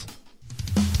around, kids.